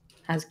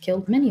 Has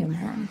killed many of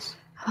my runs.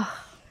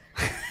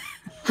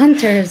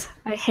 Hunters.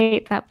 I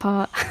hate that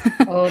part.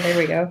 Oh, there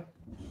we go.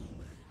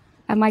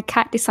 And my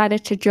cat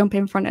decided to jump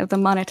in front of the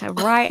monitor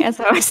right as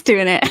I was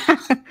doing it.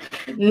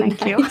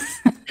 Thank you.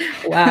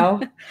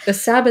 Wow. The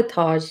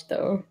sabotage,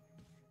 though.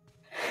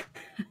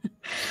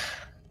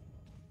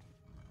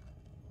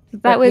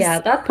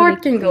 That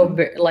part can go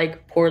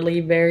poorly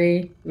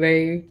very,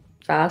 very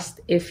fast.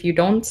 If you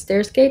don't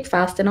stair skate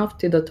fast enough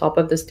to the top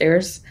of the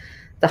stairs,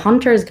 the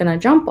hunter is gonna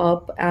jump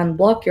up and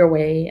block your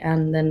way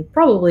and then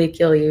probably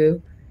kill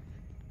you.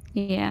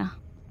 Yeah.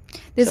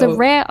 There's a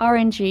rare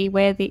RNG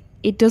where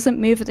it doesn't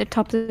move at the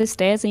top of the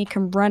stairs, and you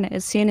can run it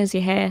as soon as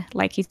you hear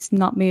it's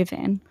not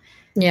moving.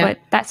 Yeah. But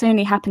that's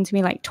only happened to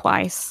me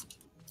twice.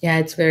 Yeah,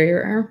 it's very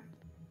rare.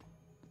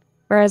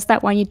 Whereas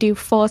that one, you do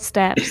 4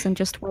 steps and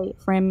just wait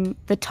for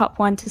the top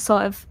one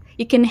to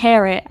you can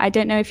hear it. I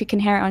don't know if you can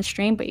hear it on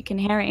stream, but you can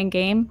hear it in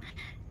game,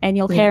 and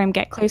you'll hear him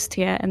get close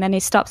to you, and then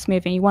he stops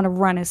moving. You want to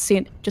run as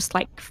soon, just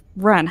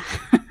run.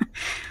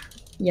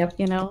 Yep.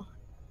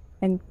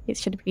 And it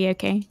should be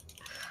okay.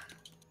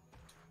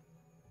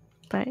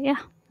 But yeah,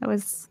 I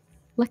was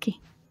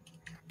lucky.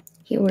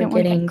 Here we're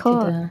getting to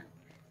the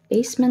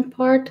basement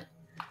part.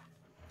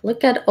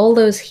 Look at all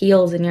those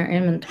heals in your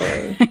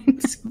inventory.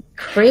 It's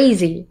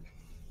crazy.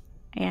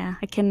 Yeah,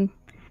 I can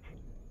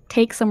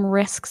take some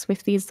risks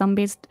with these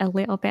zombies a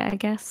little bit, I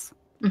guess.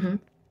 Mm-hmm.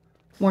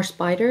 More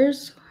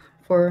spiders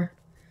for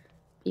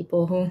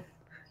people who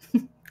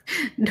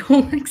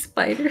don't like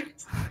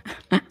spiders.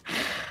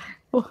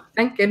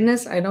 Thank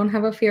goodness I don't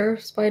have a fear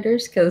of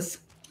spiders, because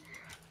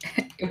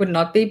it would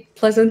not be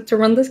pleasant to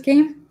run this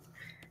game.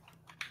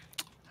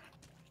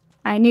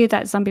 I knew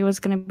that zombie was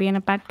going to be in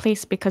a bad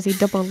place because he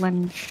double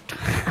lunged.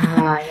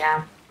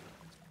 Yeah.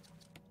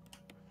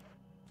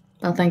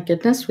 Well, thank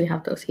goodness we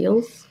have those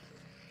heals.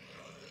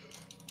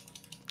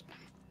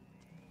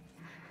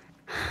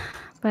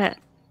 But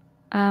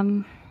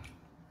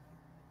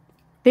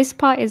this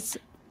part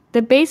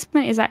the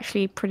basement is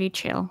actually pretty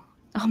chill.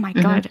 Oh my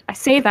god, I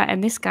say that,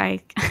 and this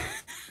guy...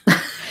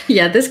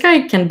 Yeah, this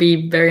guy can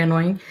be very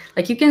annoying.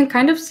 You can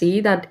kind of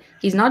see that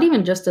he's not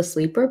even just a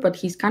sleeper, but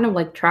he's kind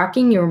of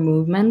tracking your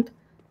movement.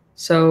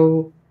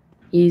 So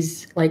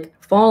he's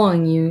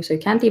following you, so you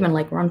can't even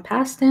run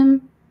past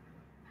him.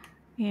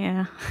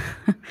 Yeah.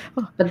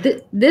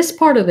 But this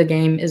part of the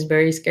game is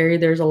very scary.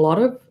 There's a lot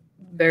of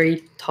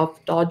very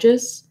tough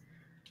dodges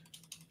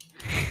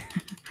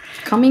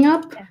coming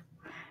up. Yeah.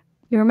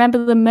 You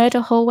remember the murder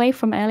hallway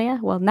from earlier?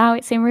 Well, now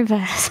it's in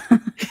reverse.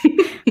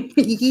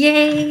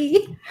 Yay!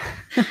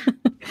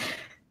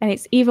 And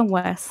it's even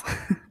worse.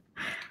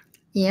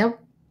 Yep.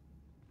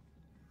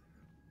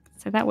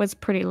 So that was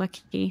pretty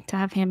lucky to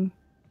have him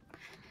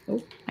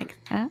like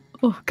that.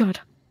 Oh, God.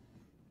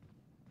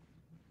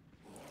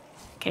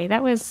 Okay,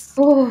 that was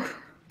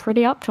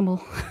pretty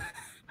optimal.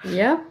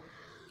 Yeah.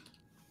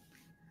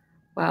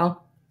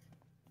 Wow.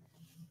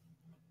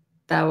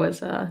 That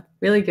was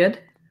really good.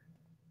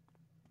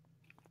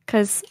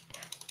 Because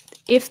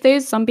if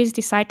those zombies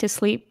decide to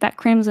sleep, that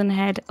Crimson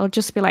Head will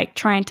just be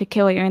trying to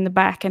kill you in the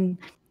back, and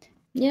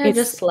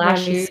just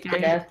slash you to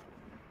death.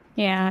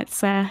 Yeah,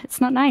 it's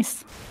not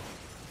nice.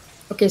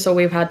 Okay, so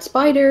we've had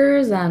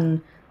spiders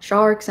and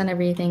sharks and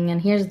everything,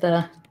 and here's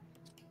the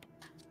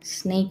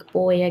snake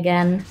boy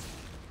again.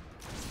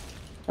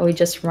 that we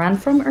just ran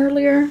from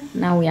earlier.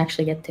 Now we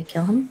actually get to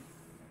kill him.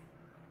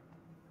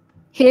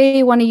 Here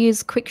you want to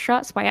use quick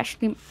shots, but I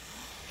actually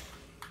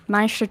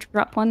managed to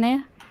drop one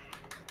there.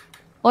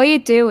 All you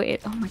do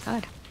is, oh my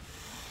god.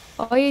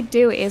 All you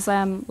do is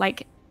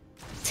like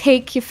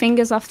take your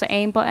fingers off the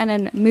aim button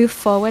and move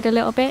forward a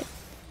little bit,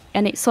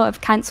 and it sort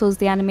of cancels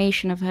the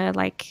animation of her,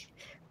 like,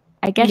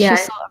 I guess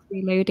she's sort of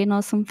reloading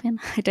or something.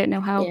 I don't know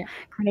how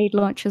grenade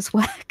launchers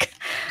work,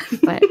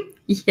 but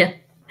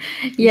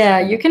yeah,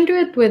 you can do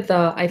it with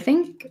I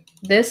think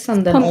this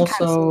and then pump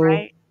also cancel,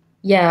 right?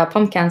 Yeah,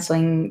 pump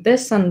canceling.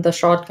 This and the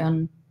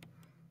shotgun.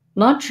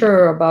 Not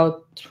sure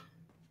about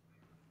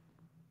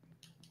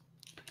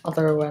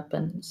other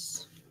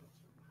weapons.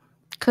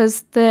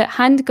 Because the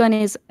handgun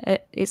is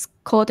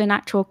called an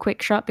actual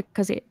quick shot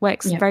because it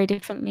works very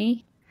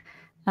differently.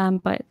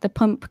 But the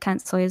pump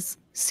cancel is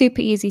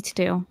super easy to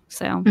do.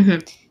 So,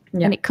 and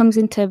it comes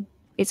into,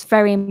 it's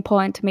very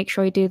important to make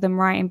sure you do them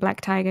right in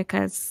Black Tiger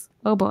because,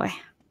 oh boy,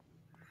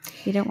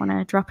 you don't want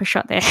to drop a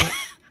shot there.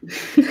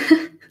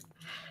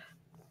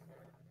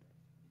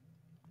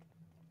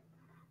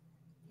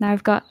 Now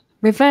I've got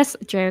reverse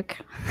joke.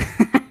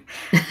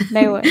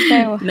 No. This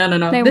more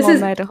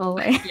murder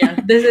hallway.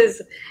 This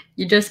is,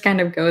 you just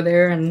kind of go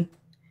there and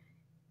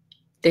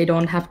they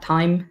don't have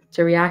time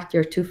to react.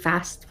 You're too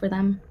fast for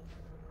them.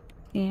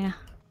 Yeah.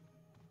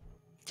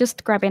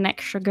 Just grabbing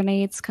extra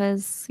grenades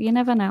because you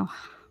never know.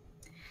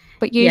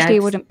 But usually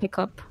you wouldn't pick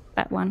up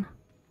that one.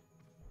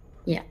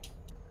 Yeah.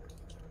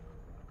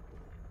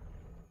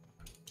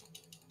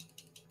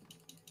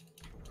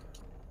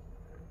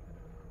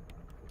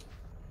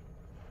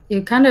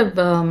 You kind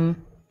of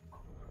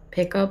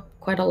pick up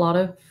quite a lot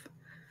of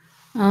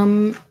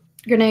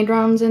grenade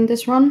rounds in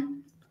this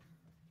run.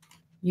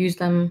 Use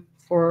them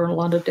for a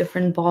lot of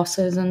different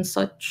bosses and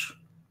such.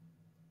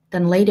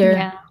 Then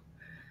later,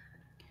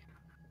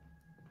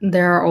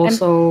 there are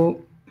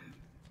also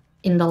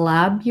in the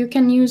lab, you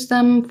can use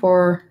them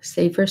for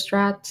safer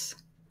strats.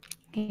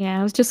 Yeah,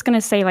 I was just going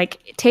to say,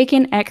 like,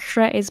 taking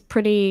extra is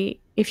pretty,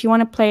 if you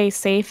want to play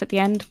safe at the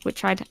end,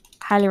 which I'd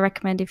highly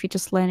recommend if you're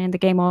just learning the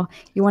game or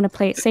you want to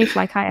play it safe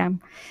like I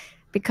am,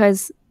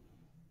 because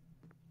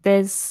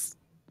there's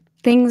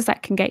things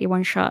that can get you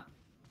one shot.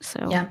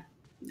 So yeah,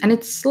 and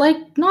it's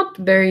like not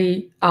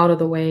very out of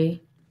the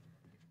way.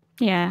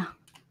 Yeah.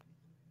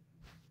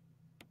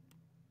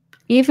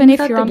 Even if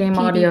you're on game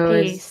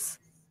PvPs.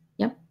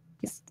 Yep.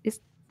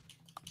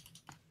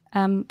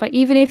 But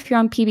even if you're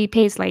on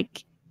PvPs,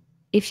 like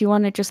if you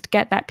want to just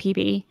get that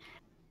PB,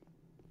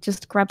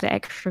 just grab the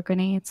extra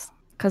grenades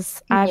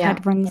because I've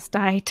had runs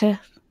die to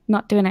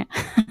not doing it.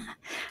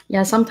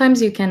 Yeah,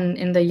 sometimes you can,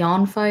 in the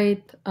yawn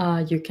fight,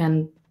 you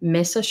can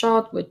miss a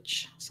shot,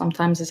 which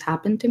sometimes has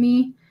happened to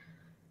me.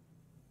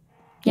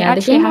 Yeah,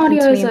 the game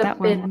audio is a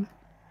bit.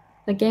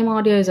 The game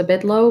audio is a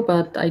bit low,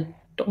 but I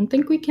don't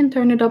think we can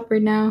turn it up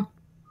right now.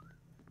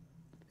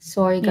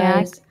 Sorry,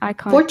 guys. I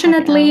can't.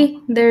 Fortunately,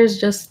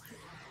 there's just,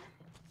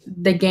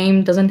 the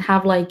game doesn't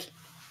have like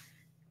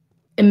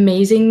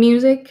amazing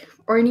music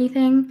or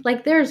anything.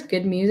 Like there's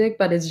good music,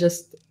 but it's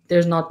just,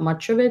 there's not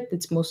much of it.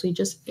 It's mostly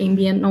just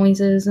ambient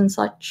noises and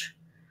such.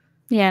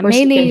 Yeah, of course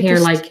mainly you can hear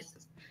like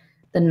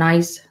the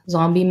nice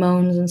zombie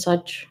moans and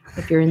such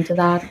if you're into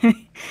that.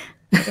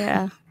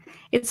 Yeah,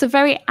 it's a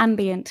very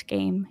ambient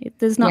game.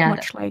 There's not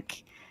much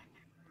like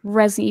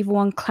Resident Evil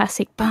 1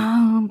 classic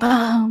boom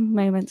boom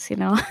moments, you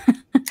know.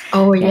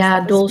 Oh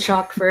yeah,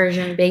 DualShock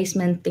version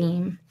basement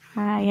theme.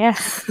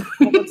 Yes,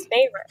 everyone's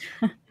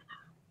favorite.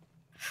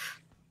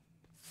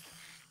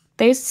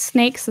 Those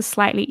snakes are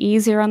slightly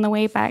easier on the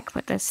way back,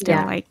 but they're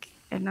still like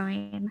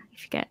annoying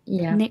if you get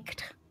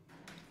nicked.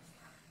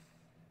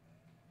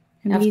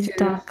 And these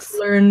ducks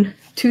learn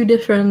 2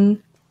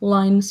 different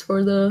lines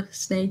for the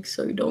snakes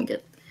so you don't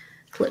get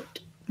clipped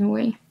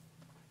away.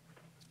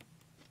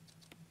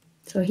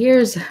 So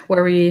here's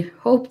where we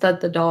hope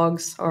that the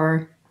dogs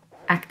are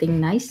acting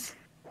nice.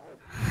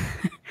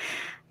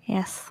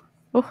 Yes.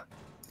 Oh.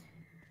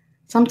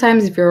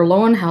 Sometimes if you're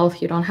low on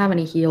health, you don't have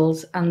any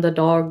heals, and the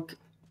dog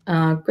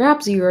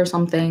grabs you or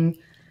something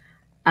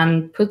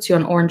and puts you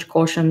on orange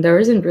caution, there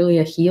isn't really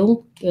a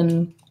heal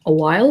in a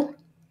while.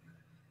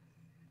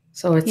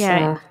 So it's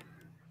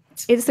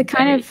it's the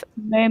kind of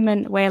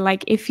moment where,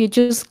 like, if you're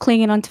just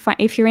clinging on to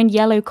if you're in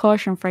yellow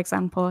caution, for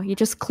example, you're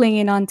just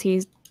clinging on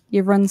to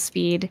your run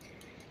speed,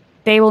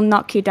 they will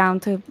knock you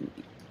down to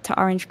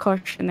orange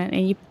caution,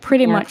 and you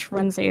pretty much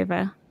runs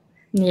over.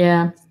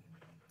 Yeah,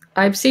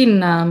 I've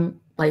seen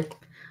like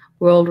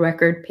world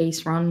record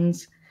pace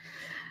runs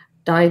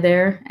die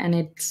there, and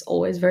it's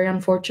always very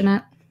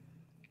unfortunate.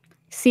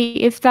 See,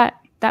 if that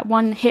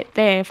one hit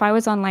there, if I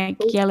was on like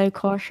yellow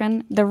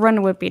caution, the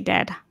run would be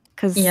dead.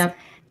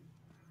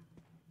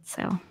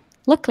 So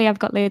luckily I've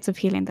got loads of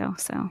healing though,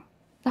 so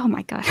oh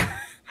my god.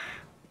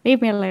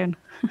 Leave me alone.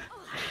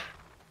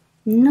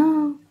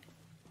 No.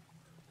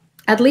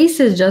 At least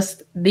it's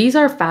just, these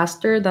are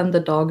faster than the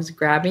dogs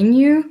grabbing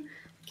you.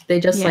 They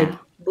just like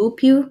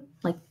boop you,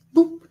 like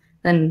boop,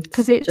 and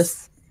because it's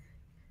just.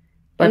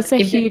 But it's a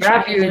huge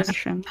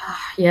animation.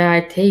 Yeah,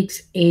 it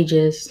takes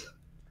ages.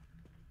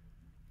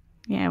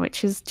 Yeah,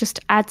 which is just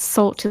adds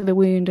salt to the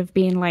wound of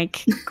being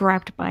like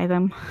grabbed by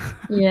them.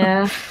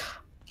 Yeah.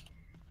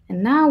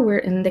 And now we're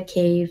in the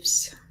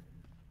caves.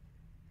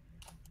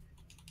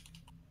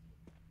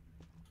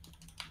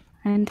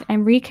 And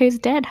Enrico's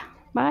dead.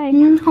 Bye.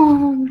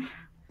 No.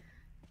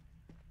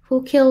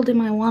 Who killed him,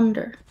 I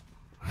wonder?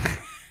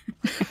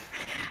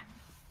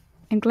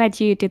 I'm glad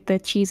you did the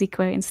cheesy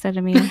quote instead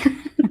of me.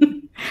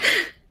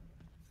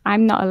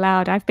 I'm not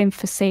allowed. I've been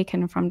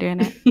forsaken from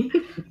doing it.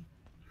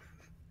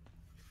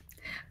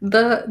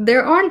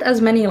 There aren't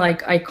as many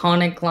like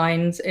iconic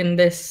lines in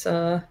this,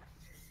 and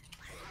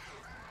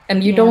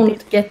you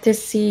don't get to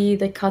see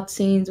the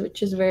cutscenes,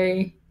 which is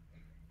very.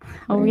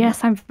 Oh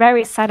yes, I'm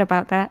very sad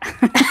about that.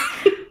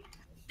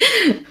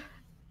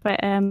 But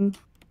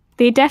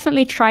they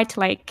definitely tried to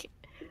like.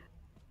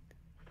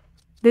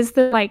 There's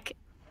the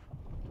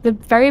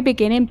very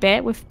beginning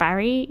bit with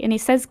Barry, and he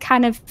says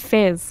 "kind of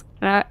fizz."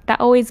 That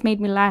always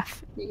made me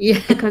laugh. Yeah.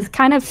 Because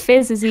 "kind of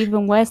fizz" is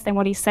even worse than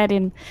what he said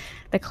in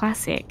the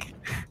classic.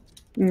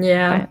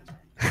 Yeah.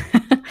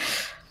 But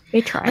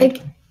they tried.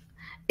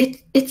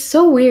 Like, it's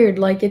so weird.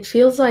 Like, it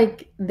feels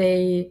like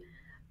they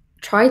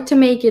tried to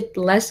make it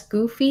less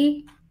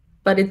goofy,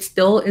 but it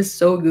still is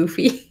so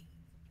goofy.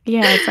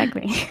 Yeah,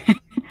 exactly.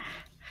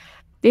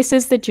 This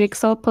is the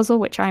jigsaw puzzle,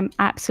 which I'm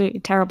absolutely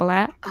terrible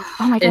at.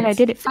 Oh my god, I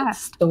did it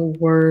fast. It's the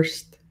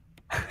worst.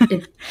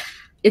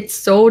 It's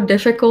so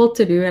difficult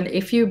to do, and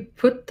if you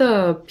put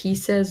the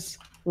pieces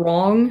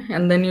wrong,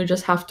 and then you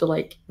just have to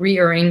like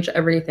rearrange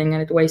everything,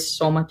 and it wastes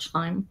so much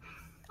time.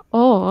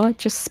 Or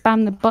just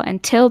spam the button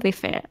till they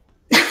fit.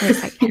 And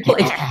it's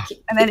like,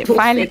 and then it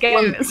finally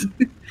goes.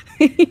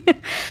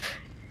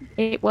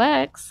 It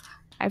works.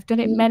 I've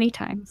done it many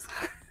times.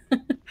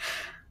 But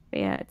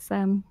yeah, it's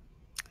an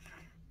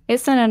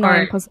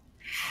annoying puzzle.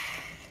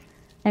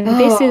 And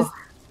this is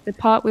the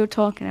part we were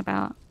talking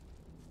about.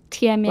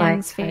 TM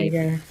Yang's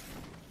favorite.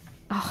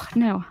 Oh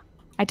no,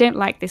 I don't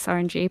like this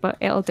RNG, but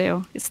it'll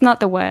do. It's not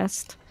the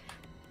worst.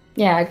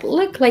 Yeah, it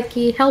looked like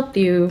he helped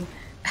you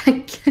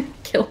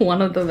kill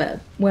one of the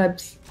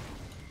webs.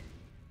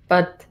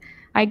 But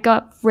I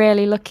got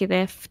really lucky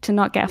there to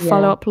not get a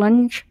follow-up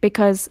lunge,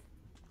 because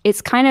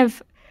it's kind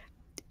of,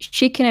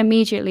 she can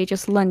immediately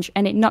just lunge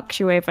and it knocks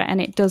you over,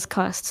 and it does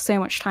cost so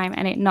much time,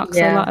 and it knocks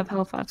a lot of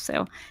health off.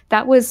 So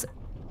that's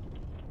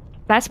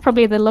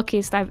probably the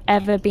luckiest I've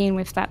ever been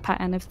with that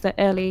pattern of the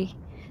early.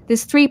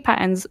 There's 3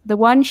 patterns. The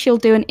one, she'll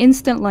do an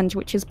instant lunge,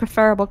 which is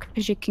preferable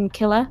because you can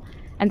kill her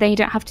and then you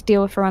don't have to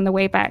deal with her on the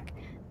way back.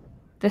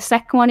 The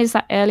second one is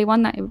that early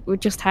one that we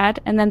just had,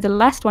 and then the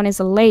last one is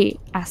a late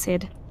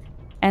acid,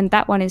 and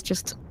that one is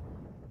just,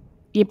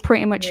 you're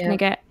pretty much going to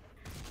get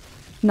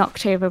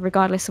knocked over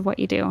regardless of what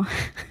you do.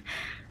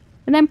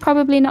 And then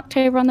probably knocked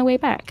over on the way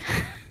back.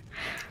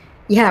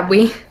 Yeah,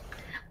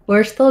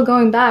 we're still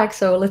going back,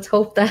 so let's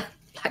hope that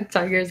Black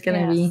Tiger is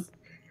going to be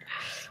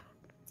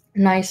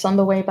nice on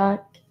the way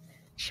back.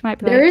 She might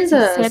be there like, is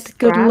a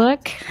good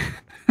luck.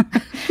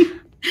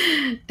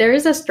 There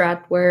is a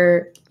strat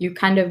where you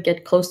kind of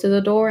get close to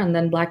the door, and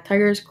then Black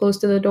Tiger is close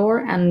to the door,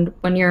 and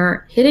when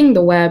you're hitting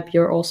the web,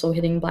 you're also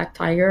hitting Black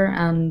Tiger,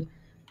 and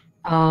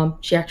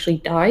she actually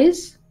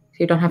dies. So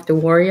you don't have to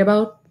worry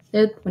about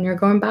it when you're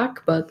going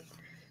back, but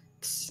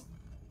it's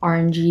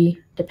RNG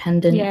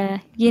dependent. Yeah,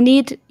 you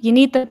need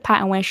the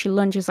pattern where she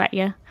lunges at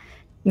you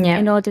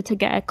in order to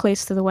get her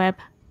close to the web.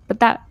 But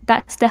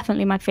that's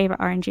definitely my favorite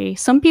RNG.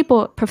 Some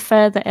people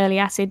prefer the early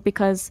acid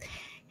because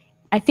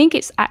I think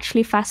it's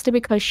actually faster,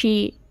 because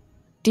she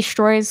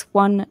destroys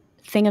one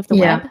thing of the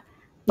web,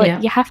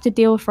 but you have to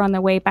deal with her on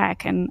the way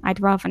back, and I'd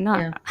rather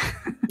not.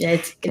 Yeah,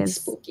 it's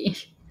spooky.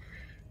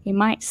 You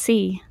might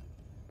see.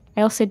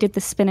 I also did the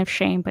spin of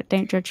shame, but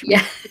don't judge me.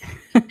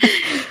 Yeah.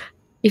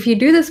 If you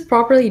do this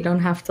properly, you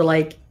don't have to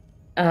like.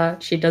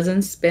 She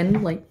doesn't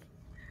spin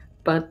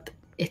but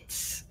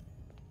it's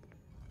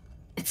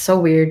so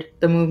weird.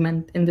 The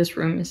movement in this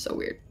room is so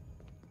weird.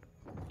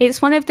 It's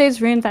one of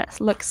those rooms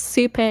that looks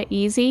super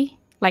easy.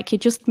 Like you're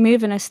just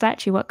moving a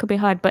statue. What could be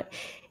hard? But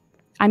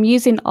I'm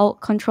using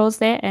alt controls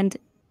there, and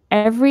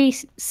every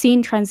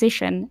scene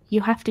transition, you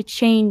have to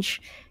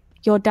change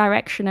your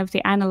direction of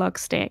the analog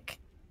stick.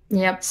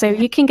 Yep. So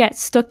you can get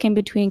stuck in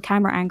between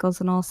camera angles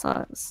and all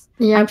sorts.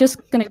 Yep. I'm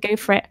just going to go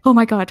for it. Oh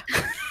my god.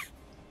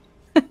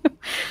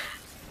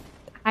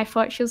 I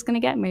thought she was going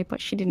to get me,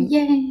 but she didn't.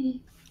 Yay.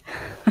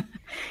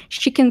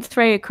 She can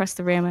throw across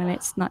the room, and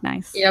it's not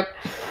nice. Yep.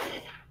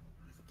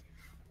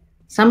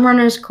 Some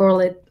runners call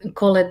it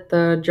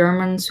the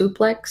German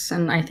suplex,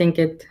 and I think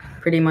it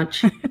pretty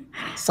much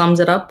sums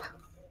it up.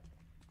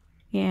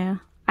 Yeah.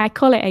 I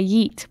call it a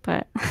yeet,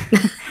 but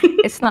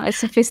it's not as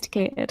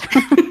sophisticated.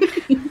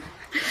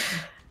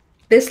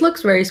 This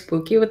looks very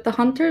spooky with the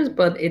hunters,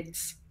 but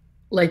it's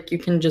like you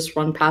can just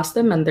run past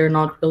them and they're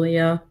not really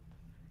a...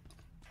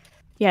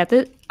 Yeah,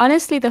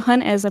 honestly, the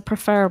hunters are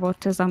preferable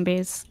to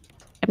zombies.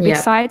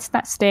 Besides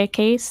that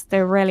staircase,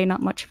 they're really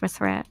not much of a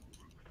threat.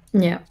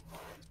 Yeah.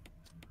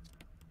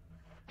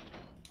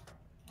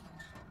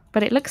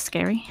 But it looks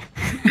scary.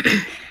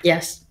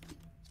 Yes.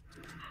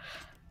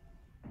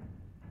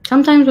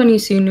 Sometimes when you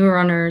see new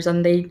runners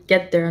and they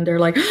get there and they're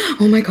like,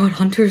 oh my god,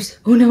 hunters,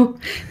 oh no.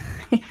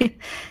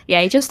 Yeah,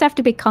 you just have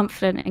to be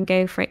confident and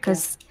go for it,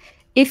 because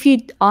if you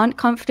aren't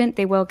confident,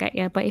 they will get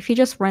you. But if you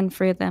just run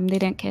through them, they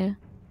don't care.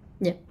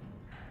 Yeah.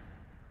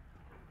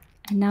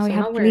 And now we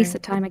have Lisa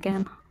time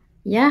again.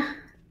 Yeah.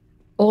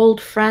 Old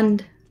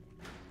friend.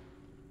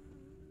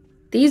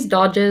 These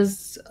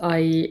dodges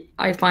I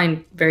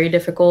find very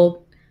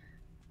difficult.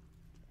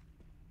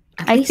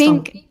 I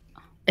think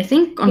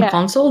on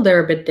console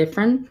they're a bit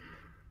different.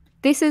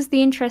 This is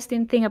the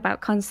interesting thing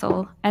about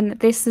console, and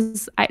this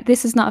is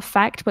not a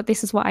fact, but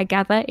this is what I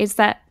gather, is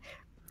that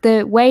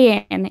the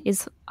way in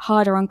is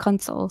harder on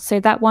console. So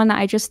that one that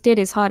I just did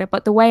is harder,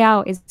 but the way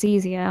out is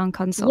easier on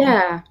console.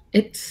 Yeah,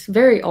 it's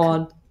very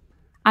odd.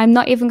 I'm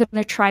not even going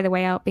to try the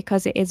way out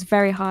because it is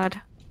very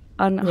hard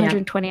on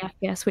 120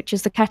 FPS, which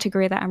is the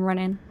category that I'm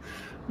running.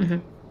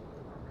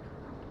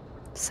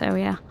 So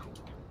yeah.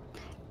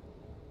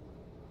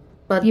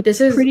 But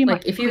this is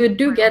like, if you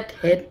do get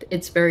hit,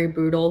 it's very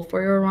brutal for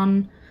your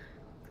run.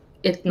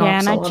 It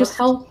knocks a lot of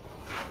health.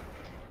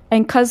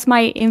 And because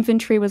my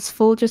inventory was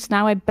full just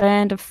now, I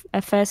burned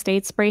a first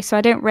aid spray, so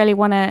I don't really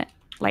want to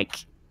like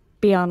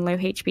be on low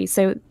HP.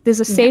 So there's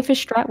a safer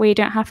strat where you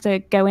don't have to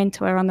go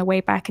into her on the way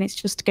back, and it's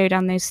just to go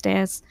down those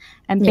stairs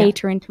and bait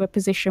her into a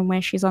position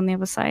where she's on the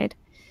other side.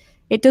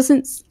 It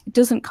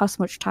doesn't cost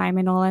much time,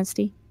 in all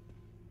honesty.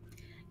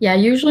 Yeah,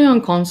 usually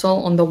on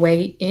console, on the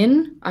way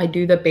in, I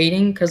do the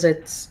baiting because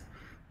it's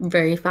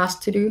very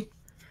fast to do.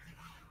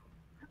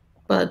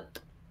 But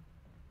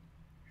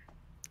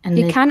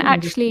you can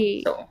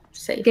actually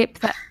skip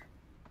that.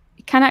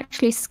 You can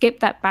actually skip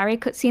that barrier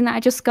cutscene that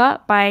I just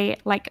got by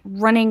like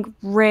running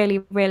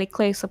really, really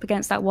close up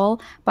against that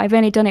wall. But I've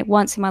only done it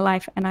once in my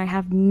life, and I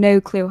have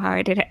no clue how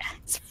I did it.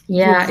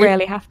 You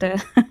really have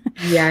to.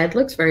 Yeah, it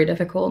looks very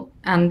difficult,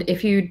 and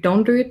if you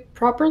don't do it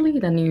properly,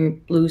 then you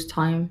lose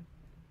time.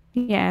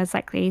 Yeah,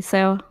 exactly.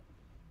 So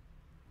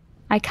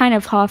I kind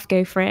of half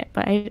go for it,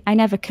 but I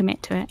never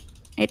commit to it.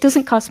 It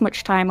doesn't cost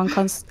much time on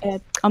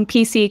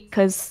PC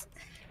because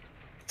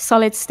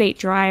solid state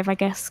drive, I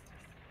guess.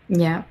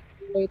 Yeah.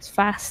 Loads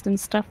fast and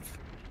stuff.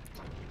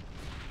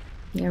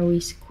 Yeah, we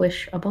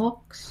squish a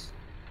box.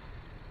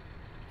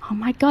 Oh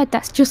my god,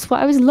 that's just what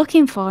I was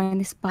looking for in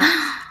this box.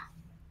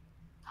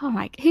 Oh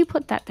my, who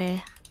put that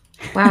there?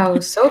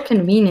 Wow, so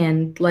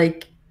convenient.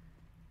 Like,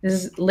 this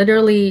is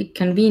literally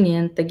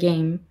convenient, the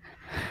game.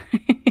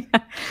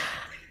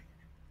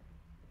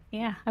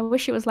 Yeah, I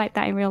wish it was like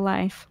that in real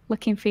life.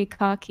 Looking for your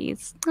car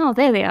keys. Oh,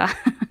 there they are.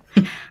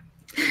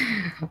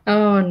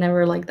 Oh,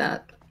 never like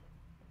that.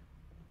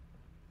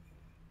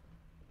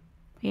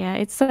 Yeah,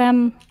 it's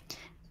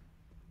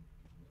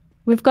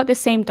we've got the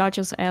same dodge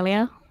as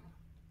earlier,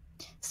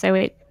 so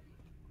it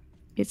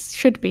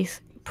should be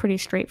pretty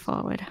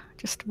straightforward.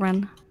 Just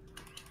run.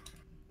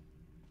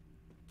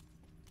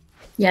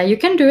 Yeah, you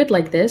can do it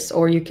like this,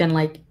 or you can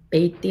like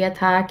bait the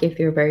attack if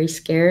you're very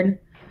scared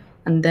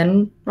and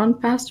then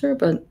run faster,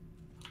 but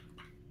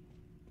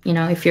you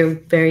know, if you're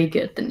very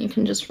good, then you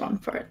can just run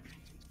for it.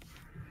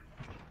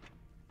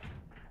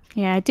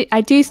 Yeah,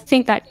 I do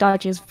think that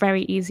dodge is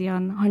very easy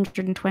on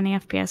 120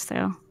 FPS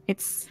though.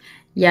 It's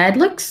yeah, it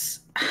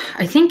looks,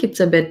 I think it's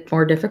a bit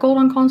more difficult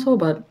on console,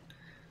 but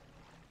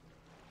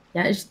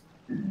yeah,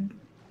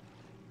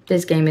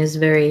 this game is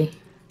very,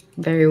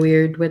 very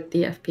weird with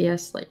the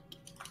FPS. Like,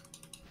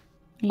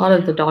 a lot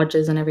of the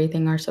dodges and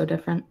everything are so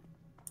different.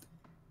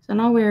 So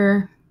now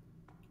we're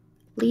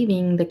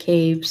leaving the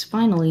caves,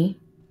 finally.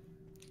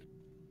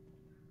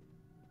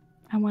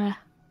 And we're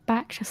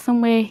back to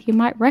somewhere you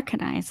might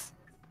recognize.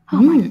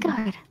 Oh my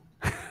god.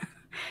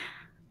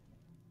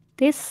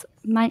 This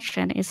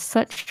mansion is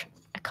such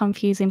a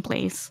confusing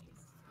place.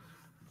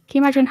 Can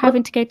you imagine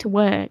having to go to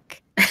work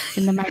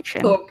in the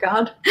mansion? Oh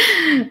god.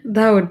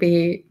 That would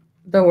be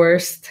the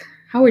worst.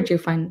 How would you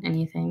find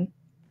anything?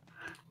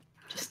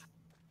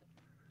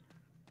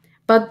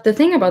 But the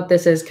thing about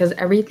this is, because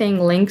everything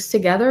links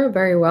together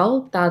very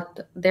well, that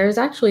there's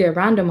actually a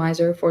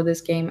randomizer for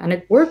this game, and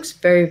it works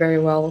very, very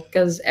well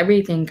because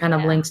everything kind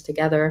of links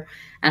together,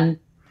 and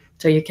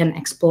so you can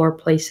explore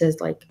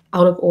places like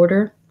out of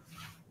order.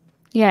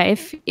 Yeah,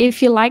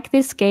 if you like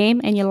this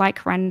game and you like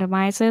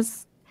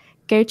randomizers,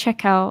 go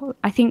check out,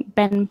 I think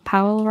Ben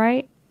Powell,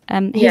 right?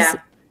 His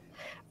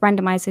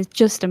randomizer is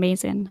just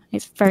amazing.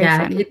 It's very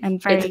fun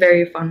and it's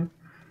very fun.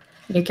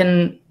 You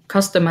can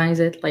customize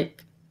it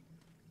like.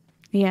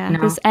 Yeah,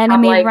 there's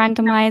enemy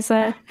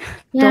randomizer,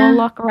 door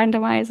lock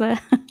randomizer.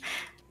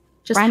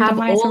 Just have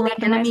all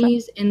the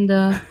enemies in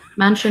the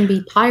mansion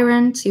be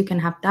tyrants. You can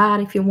have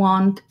that if you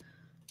want.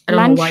 I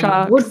don't know why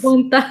you would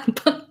want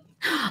that, but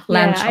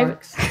land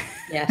sharks.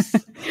 Yes.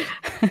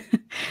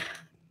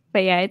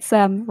 But yeah, it's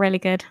really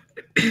good.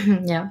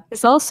 Yeah.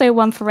 There's also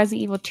one for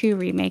Resident Evil 2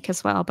 remake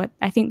as well, but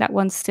I think that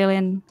one's still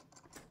in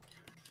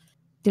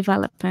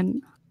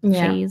development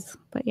phase.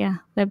 But yeah,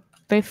 they're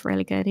both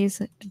really good.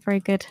 He's a very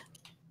good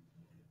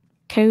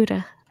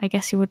coder, I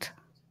guess you would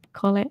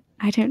call it.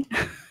 I don't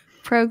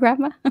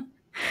programmer.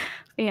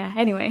 Yeah,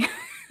 anyway.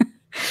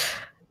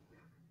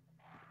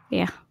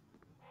 Yeah.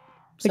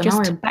 We're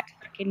just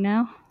backtracking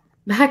now.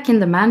 Back in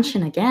the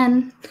mansion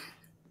again.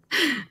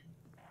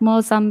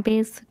 More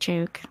zombies.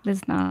 Joke.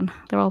 There's none.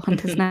 They're all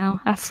hunters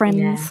now. Our friends.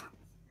 Yeah.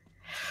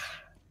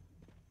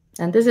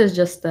 And this is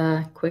just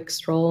a quick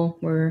stroll.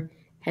 We're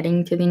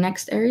heading to the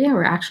next area.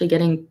 We're actually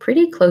getting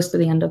pretty close to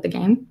the end of the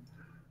game.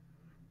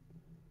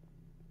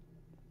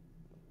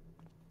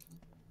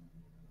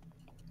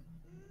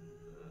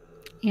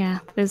 Yeah,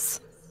 there's...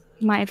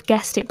 You might have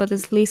guessed it, but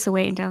there's Lisa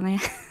waiting down there.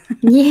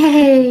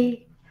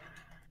 Yay!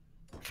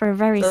 For a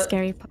very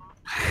scary part.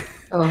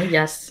 Oh,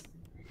 yes.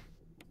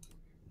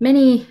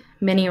 Many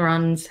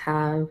runs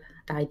have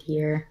died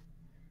here.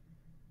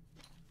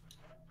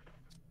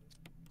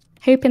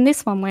 Hoping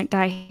this one won't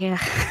die here.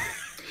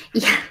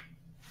 Yeah.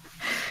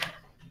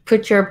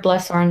 Put your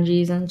bless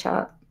RNGs in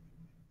chat.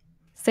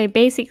 So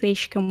basically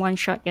she can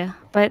one-shot you,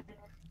 but...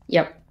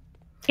 Yep.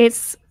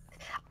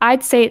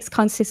 I'd say it's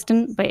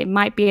consistent, but it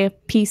might be a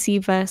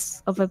PC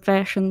verse of a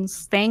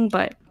versions thing,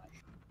 but...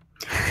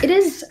 It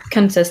is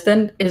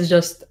consistent, it's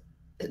just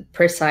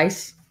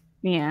precise.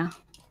 Yeah.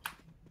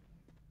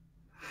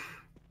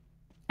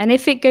 And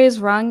if it goes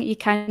wrong, you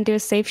can do a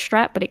safe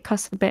strat, but it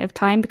costs a bit of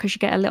time because you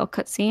get a little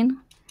cutscene.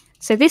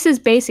 So this is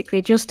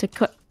basically just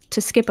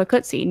to skip a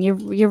cutscene.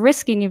 You're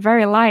risking your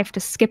very life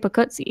to skip a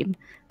cutscene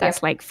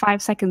that's like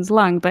 5 seconds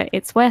long, but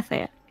it's worth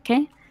it,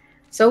 okay?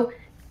 So...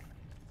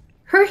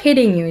 her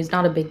hitting you is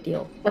not a big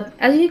deal, but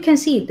as you can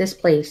see, this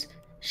place,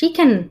 she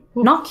can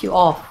knock you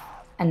off,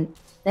 and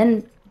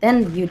then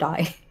you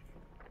die.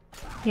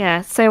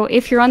 Yeah, so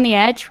if you're on the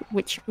edge,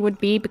 which would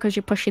be because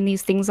you're pushing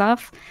these things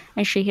off,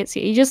 and she hits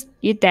you,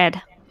 you're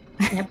dead.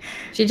 Yep.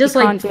 She just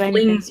like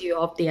flings you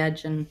off the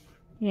edge, and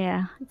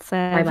yeah, it's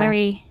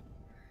a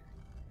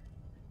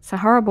it's a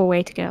horrible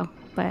way to go,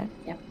 but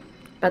yeah,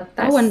 but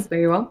that went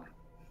very well.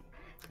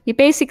 You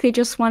basically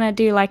just want to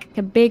do like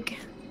a big,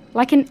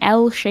 like an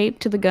L shape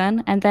to the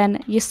gun, and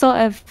then you sort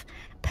of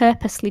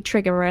purposely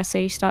trigger her so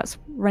she starts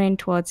running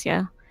towards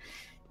you.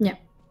 Yeah.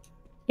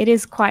 It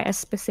is quite a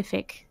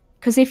specific,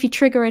 because if you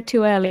trigger her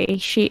too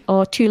early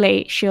or too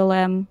late,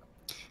 she'll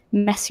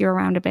mess you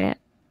around a bit.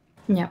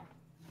 Yeah.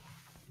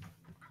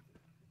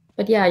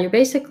 But yeah, you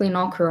basically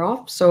knock her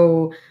off.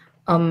 So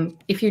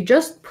if you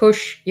just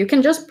push, you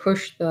can just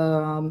push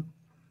the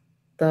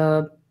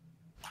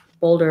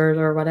boulders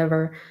or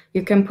whatever.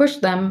 You can push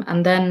them,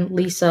 and then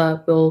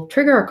Lisa will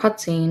trigger a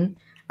cutscene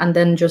and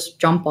then just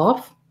jump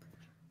off.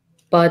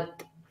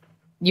 But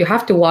you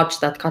have to watch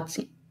that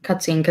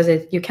cutscene because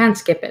you can't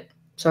skip it.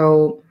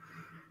 So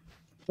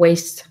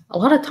waste a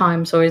lot of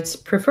time. So it's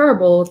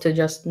preferable to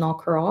just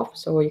knock her off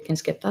so you can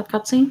skip that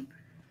cutscene.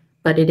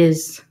 But it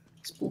is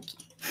spooky.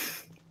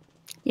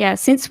 Yeah,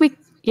 since we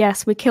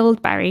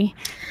killed Barry.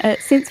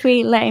 Since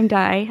we let him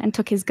die and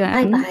took his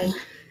gun.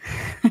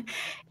 Bye-bye.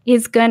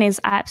 His gun is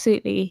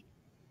absolutely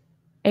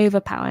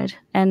overpowered,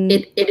 and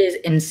it is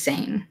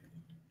insane.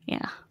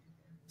 Yeah.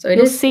 So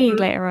you'll see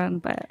later on,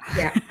 but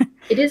yeah,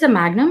 it is a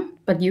Magnum,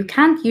 but you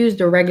can't use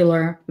the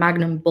regular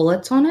Magnum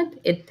bullets on it.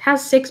 It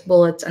has 6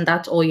 bullets, and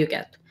that's all you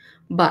get.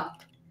 But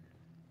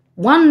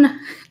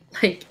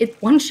it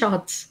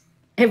one-shots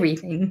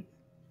everything.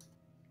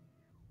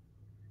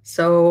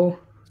 So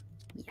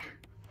yeah,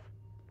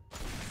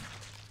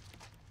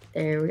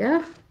 there we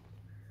go.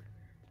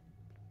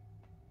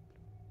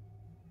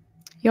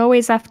 You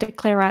always have to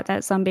clear out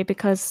that zombie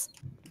because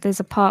there's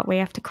a part where you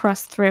have to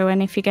cross through,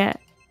 and if you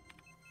get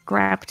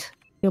grabbed,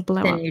 you'll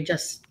blow up. Then you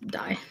just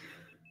die.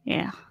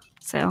 Yeah.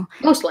 So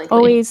most likely,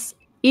 always,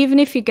 even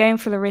if you're going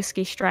for the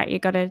risky strat, you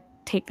gotta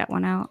take that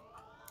one out.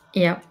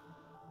 Yeah.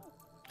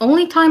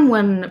 Only time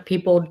when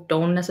people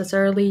don't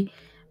necessarily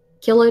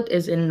kill it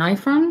is in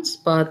knife runs,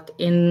 but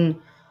in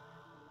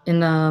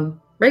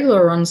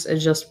regular runs,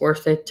 it's just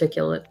worth it to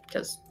kill it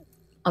because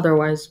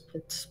otherwise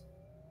it's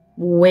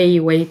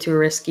way too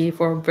risky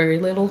for very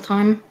little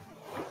time.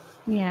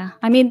 Yeah,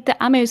 I mean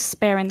the ammo's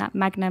spare in that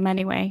Magnum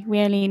anyway. We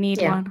only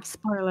need one.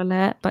 Spoiler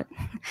alert, but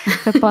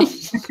the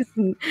boss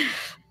isn't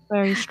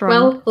very strong.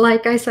 Well,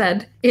 like I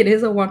said, it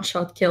is a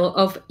one-shot kill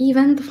of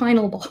even the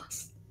final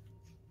boss,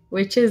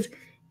 which is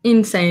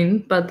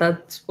insane, but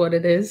that's what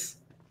it is.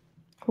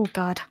 Oh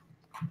god.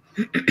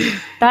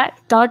 That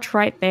dodge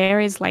right there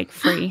is like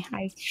free.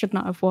 I should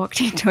not have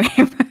walked into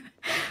him.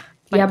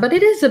 Yeah, but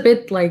it is a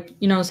bit like,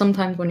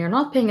 sometimes when you're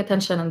not paying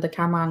attention and the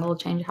camera angle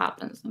change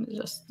happens, and it's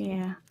just...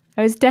 Yeah.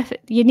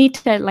 You need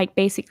to like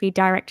basically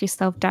direct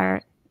yourself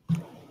directly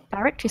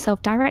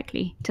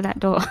to that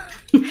door.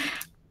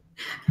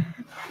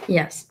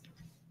 Yes.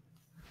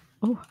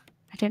 Oh,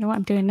 I don't know what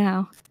I'm doing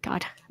now.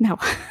 God, no.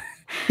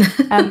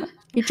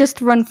 You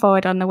just run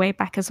forward on the way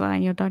back as well,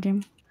 and you'll dodge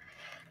him.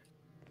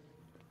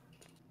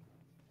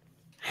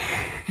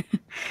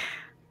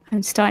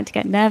 I'm starting to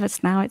get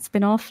nervous now. It's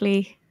been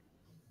awfully...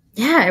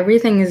 Yeah,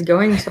 everything is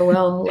going so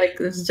well. Like,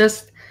 it's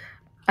just...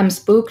 I'm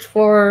spooked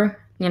for,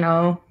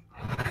 the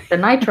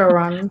Nitro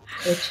run,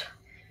 which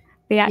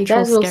the actual you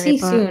guys will see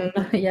part. soon.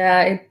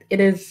 Yeah, it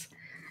is...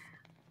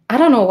 I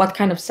don't know what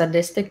kind of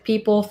sadistic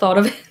people thought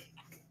of it.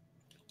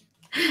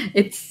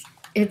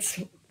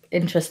 It's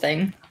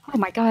interesting. Oh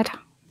my god.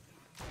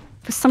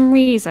 for some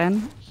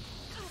reason,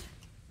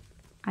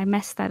 I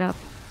messed that up.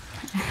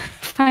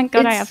 Thank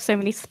God I have so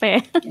many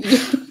spare.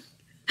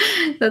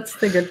 That's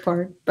the good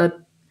part. But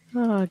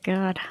oh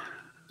God.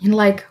 in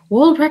like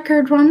world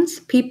record runs,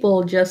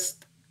 people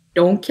just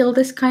don't kill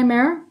this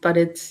chimera, but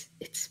it's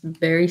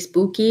very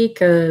spooky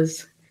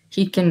because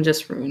he can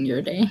just ruin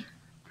your day.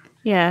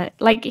 Yeah,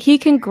 like he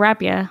can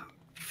grab you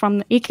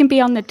he can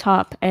be on the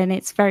top, and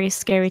it's very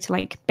scary to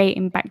like bait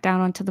him back down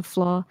onto the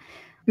floor.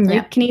 Or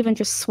he can even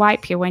just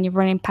swipe you when you're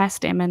running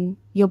past him and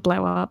you'll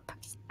blow up.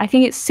 I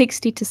think it's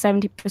 60 to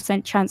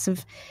 70% chance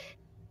of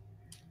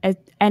an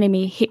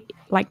enemy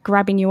like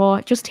grabbing you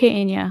or just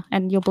hitting you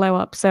and you'll blow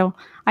up. So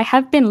I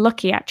have been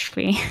lucky,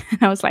 actually.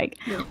 I was like,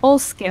 all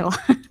skill.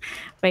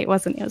 But it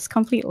wasn't. It was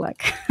complete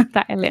luck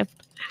that I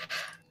lived.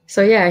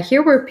 So yeah,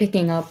 here we're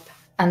picking up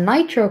a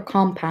nitro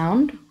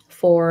compound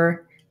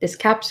for this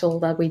capsule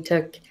that we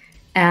took.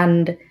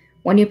 And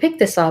when you pick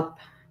this up,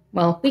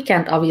 well, we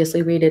can't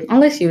obviously read it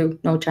unless you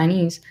know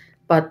Chinese,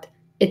 but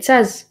it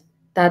says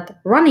that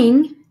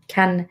running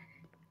can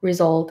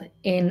result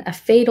in a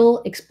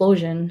fatal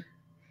explosion.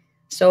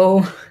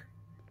 So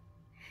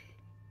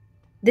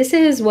this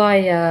is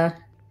why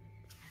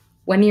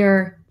when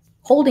you're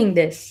holding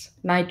this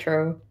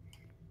nitro,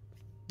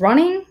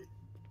 running,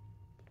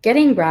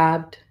 getting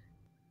grabbed,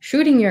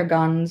 shooting your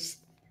guns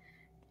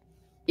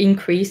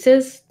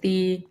increases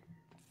the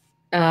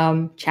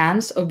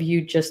chance of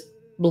you just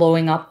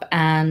blowing up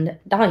and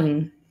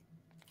dying.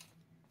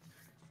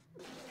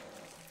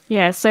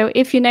 Yeah, so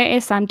if you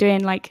notice, I'm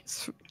doing like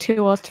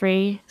 2 or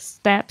 3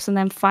 steps and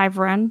then 5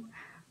 run.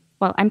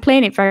 Well, I'm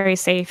playing it very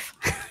safe,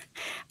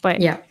 but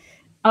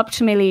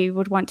optimally you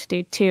would want to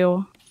do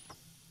 2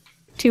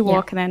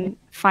 walk and then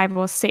 5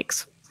 or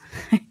 6.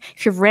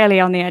 If you're really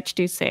on the edge,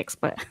 do 6,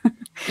 but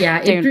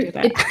yeah, don't do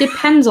that. It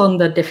depends on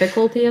the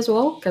difficulty as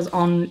well, because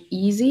on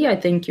easy, I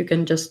think you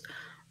can just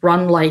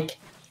run like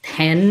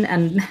 10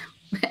 and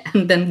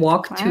then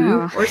walk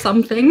 2 or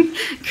something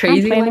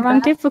crazy. I'm playing the wrong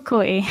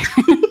difficulty.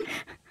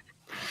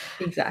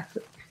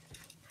 Exactly.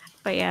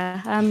 But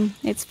yeah,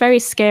 it's very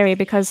scary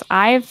because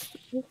I've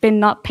been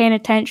not paying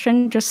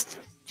attention, just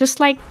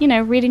like, you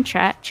know, reading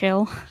chat,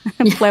 chill,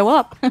 and blow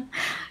up.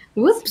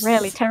 Whoops. It's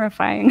really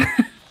terrifying.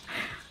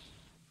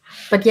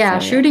 But yeah,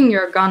 so, shooting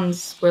your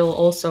guns will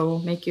also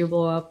make you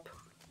blow up.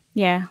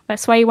 Yeah,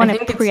 that's why you want to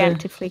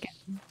preemptively get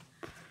them.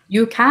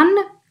 You can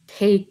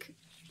take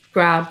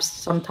grabs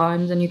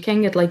sometimes and you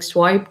can get like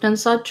swiped and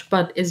such,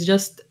 but it's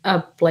just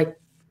a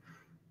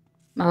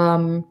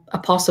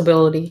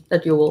possibility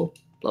that you will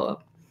blow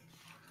up.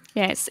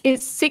 Yeah,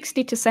 it's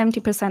 60 to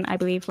 70%, I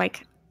believe.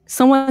 Like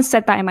someone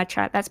said that in my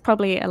chat. That's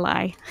probably a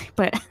lie,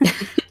 but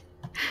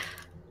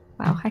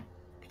wow, I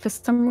for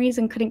some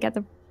reason couldn't get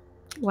the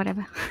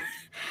whatever.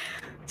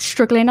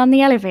 Struggling on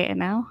the elevator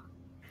now.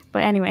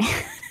 But anyway,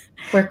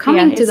 we're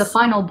coming to the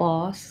final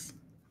boss.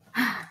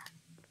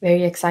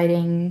 Very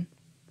exciting.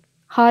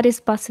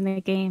 Hardest boss in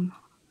the game.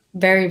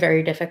 Very,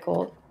 very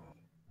difficult.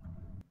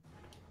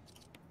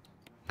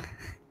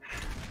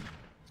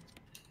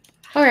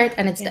 All right,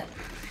 and it's done.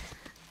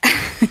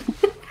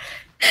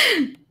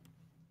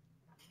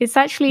 It's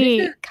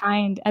actually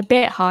a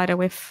bit harder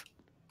with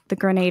the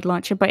grenade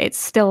launcher, but it's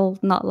still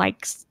not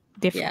like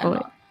difficult. Yeah,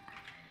 no.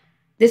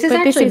 This is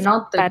actually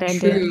not the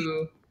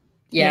true.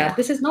 Yeah,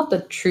 this is not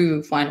the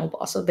true final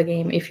boss of the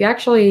game. If you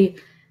actually,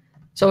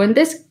 so in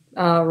this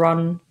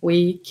run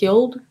we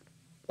killed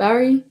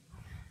Barry,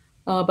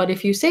 but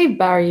if you save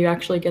Barry, you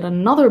actually get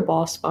another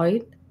boss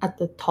fight at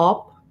the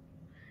top.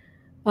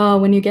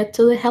 When you get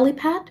to the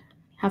helipad,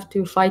 you have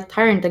to fight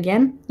Tyrant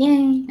again.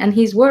 Yay! And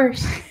he's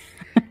worse.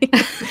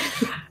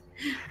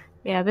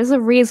 Yeah, there's a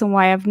reason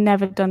why I've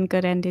never done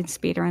good ending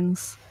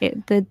speedruns.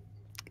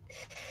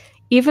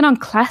 Even on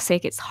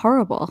classic, it's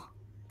horrible.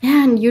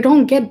 Yeah, and you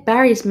don't get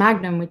Barry's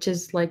Magnum, which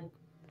is like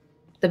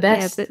the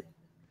best. Yeah,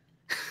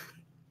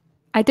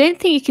 I don't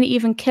think you can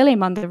even kill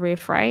him on the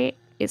roof, right?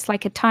 It's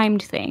like a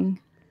timed thing.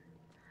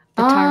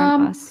 The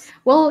Tyrant boss.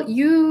 Well,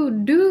 you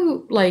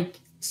do like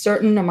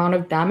certain amount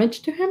of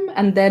damage to him,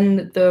 and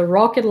then the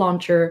rocket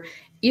launcher,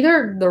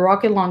 either the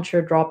rocket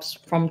launcher drops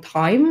from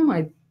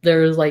time,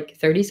 there's like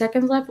 30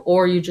 seconds left,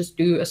 or you just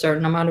do a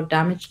certain amount of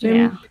damage to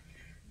him.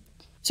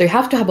 So you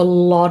have to have a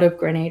lot of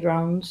grenade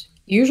rounds.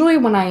 Usually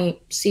when I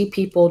see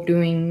people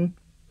doing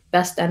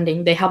best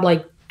ending, they have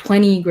like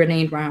 20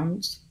 grenade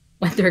rounds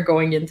when they're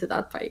going into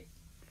that fight.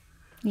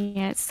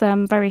 Yeah, it's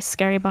very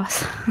scary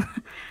boss.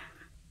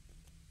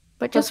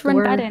 But just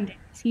run bad ending.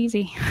 It's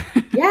easy.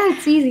 Yeah,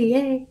 it's easy,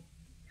 yay.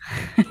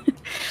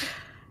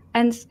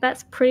 And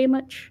that's pretty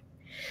much,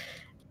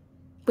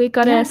 we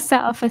gotta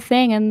set off a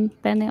thing and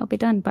then it'll be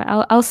done. But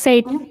I'll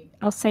say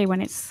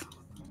when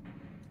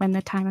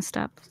the timer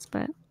stops,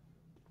 but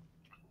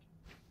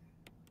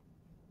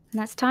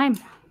that's time.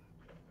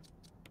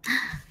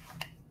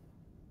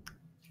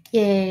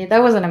 Yay, that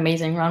was an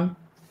amazing run.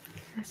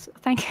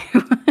 Thank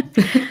you.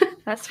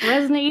 That's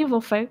Resident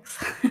Evil,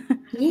 folks.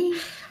 Yay.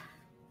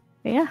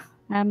 Yeah.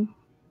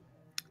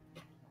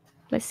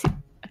 Let's see.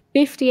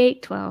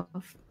 58-12.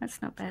 That's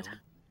not bad.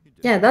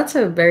 Yeah, that's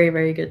a very,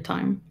 very good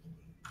time.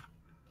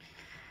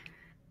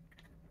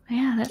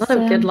 Yeah, that's a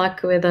lot of good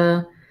luck with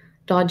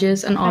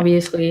dodges and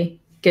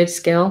obviously good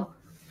skill.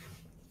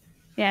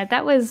 Yeah,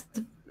 that was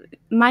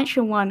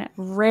Mansion 1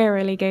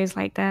 rarely goes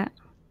like that.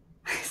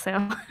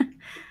 So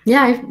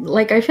yeah,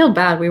 I feel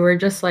bad. We were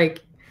just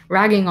like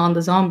ragging on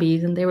the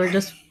zombies and they were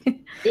just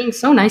being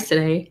so nice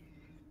today.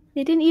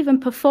 They didn't even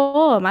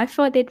perform. I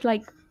thought they'd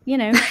like,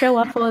 show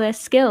off all their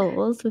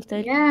skills with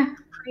the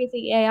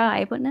crazy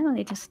AI, but no,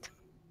 they just,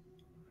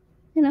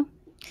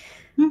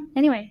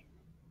 Anyway,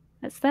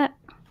 that's that.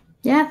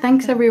 Yeah,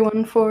 thanks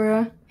everyone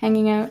for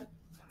hanging out.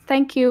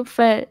 Thank you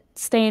for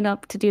staying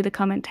up to do the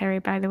commentary,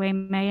 by the way,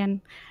 May,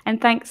 and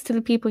thanks to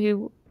the people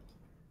who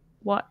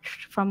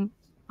watched from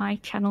my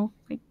channel,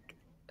 like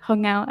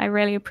hung out. I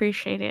really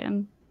appreciate it,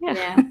 and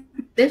yeah,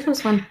 this was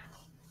fun.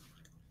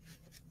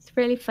 It's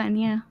really fun,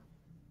 yeah.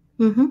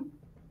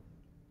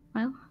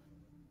 Well,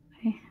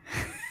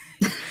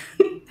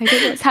 I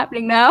don't know what's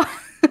happening now.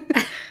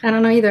 I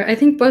don't know either. I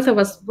think both of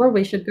us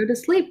probably should go to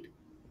sleep.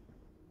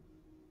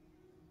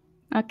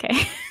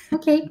 Okay.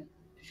 Okay.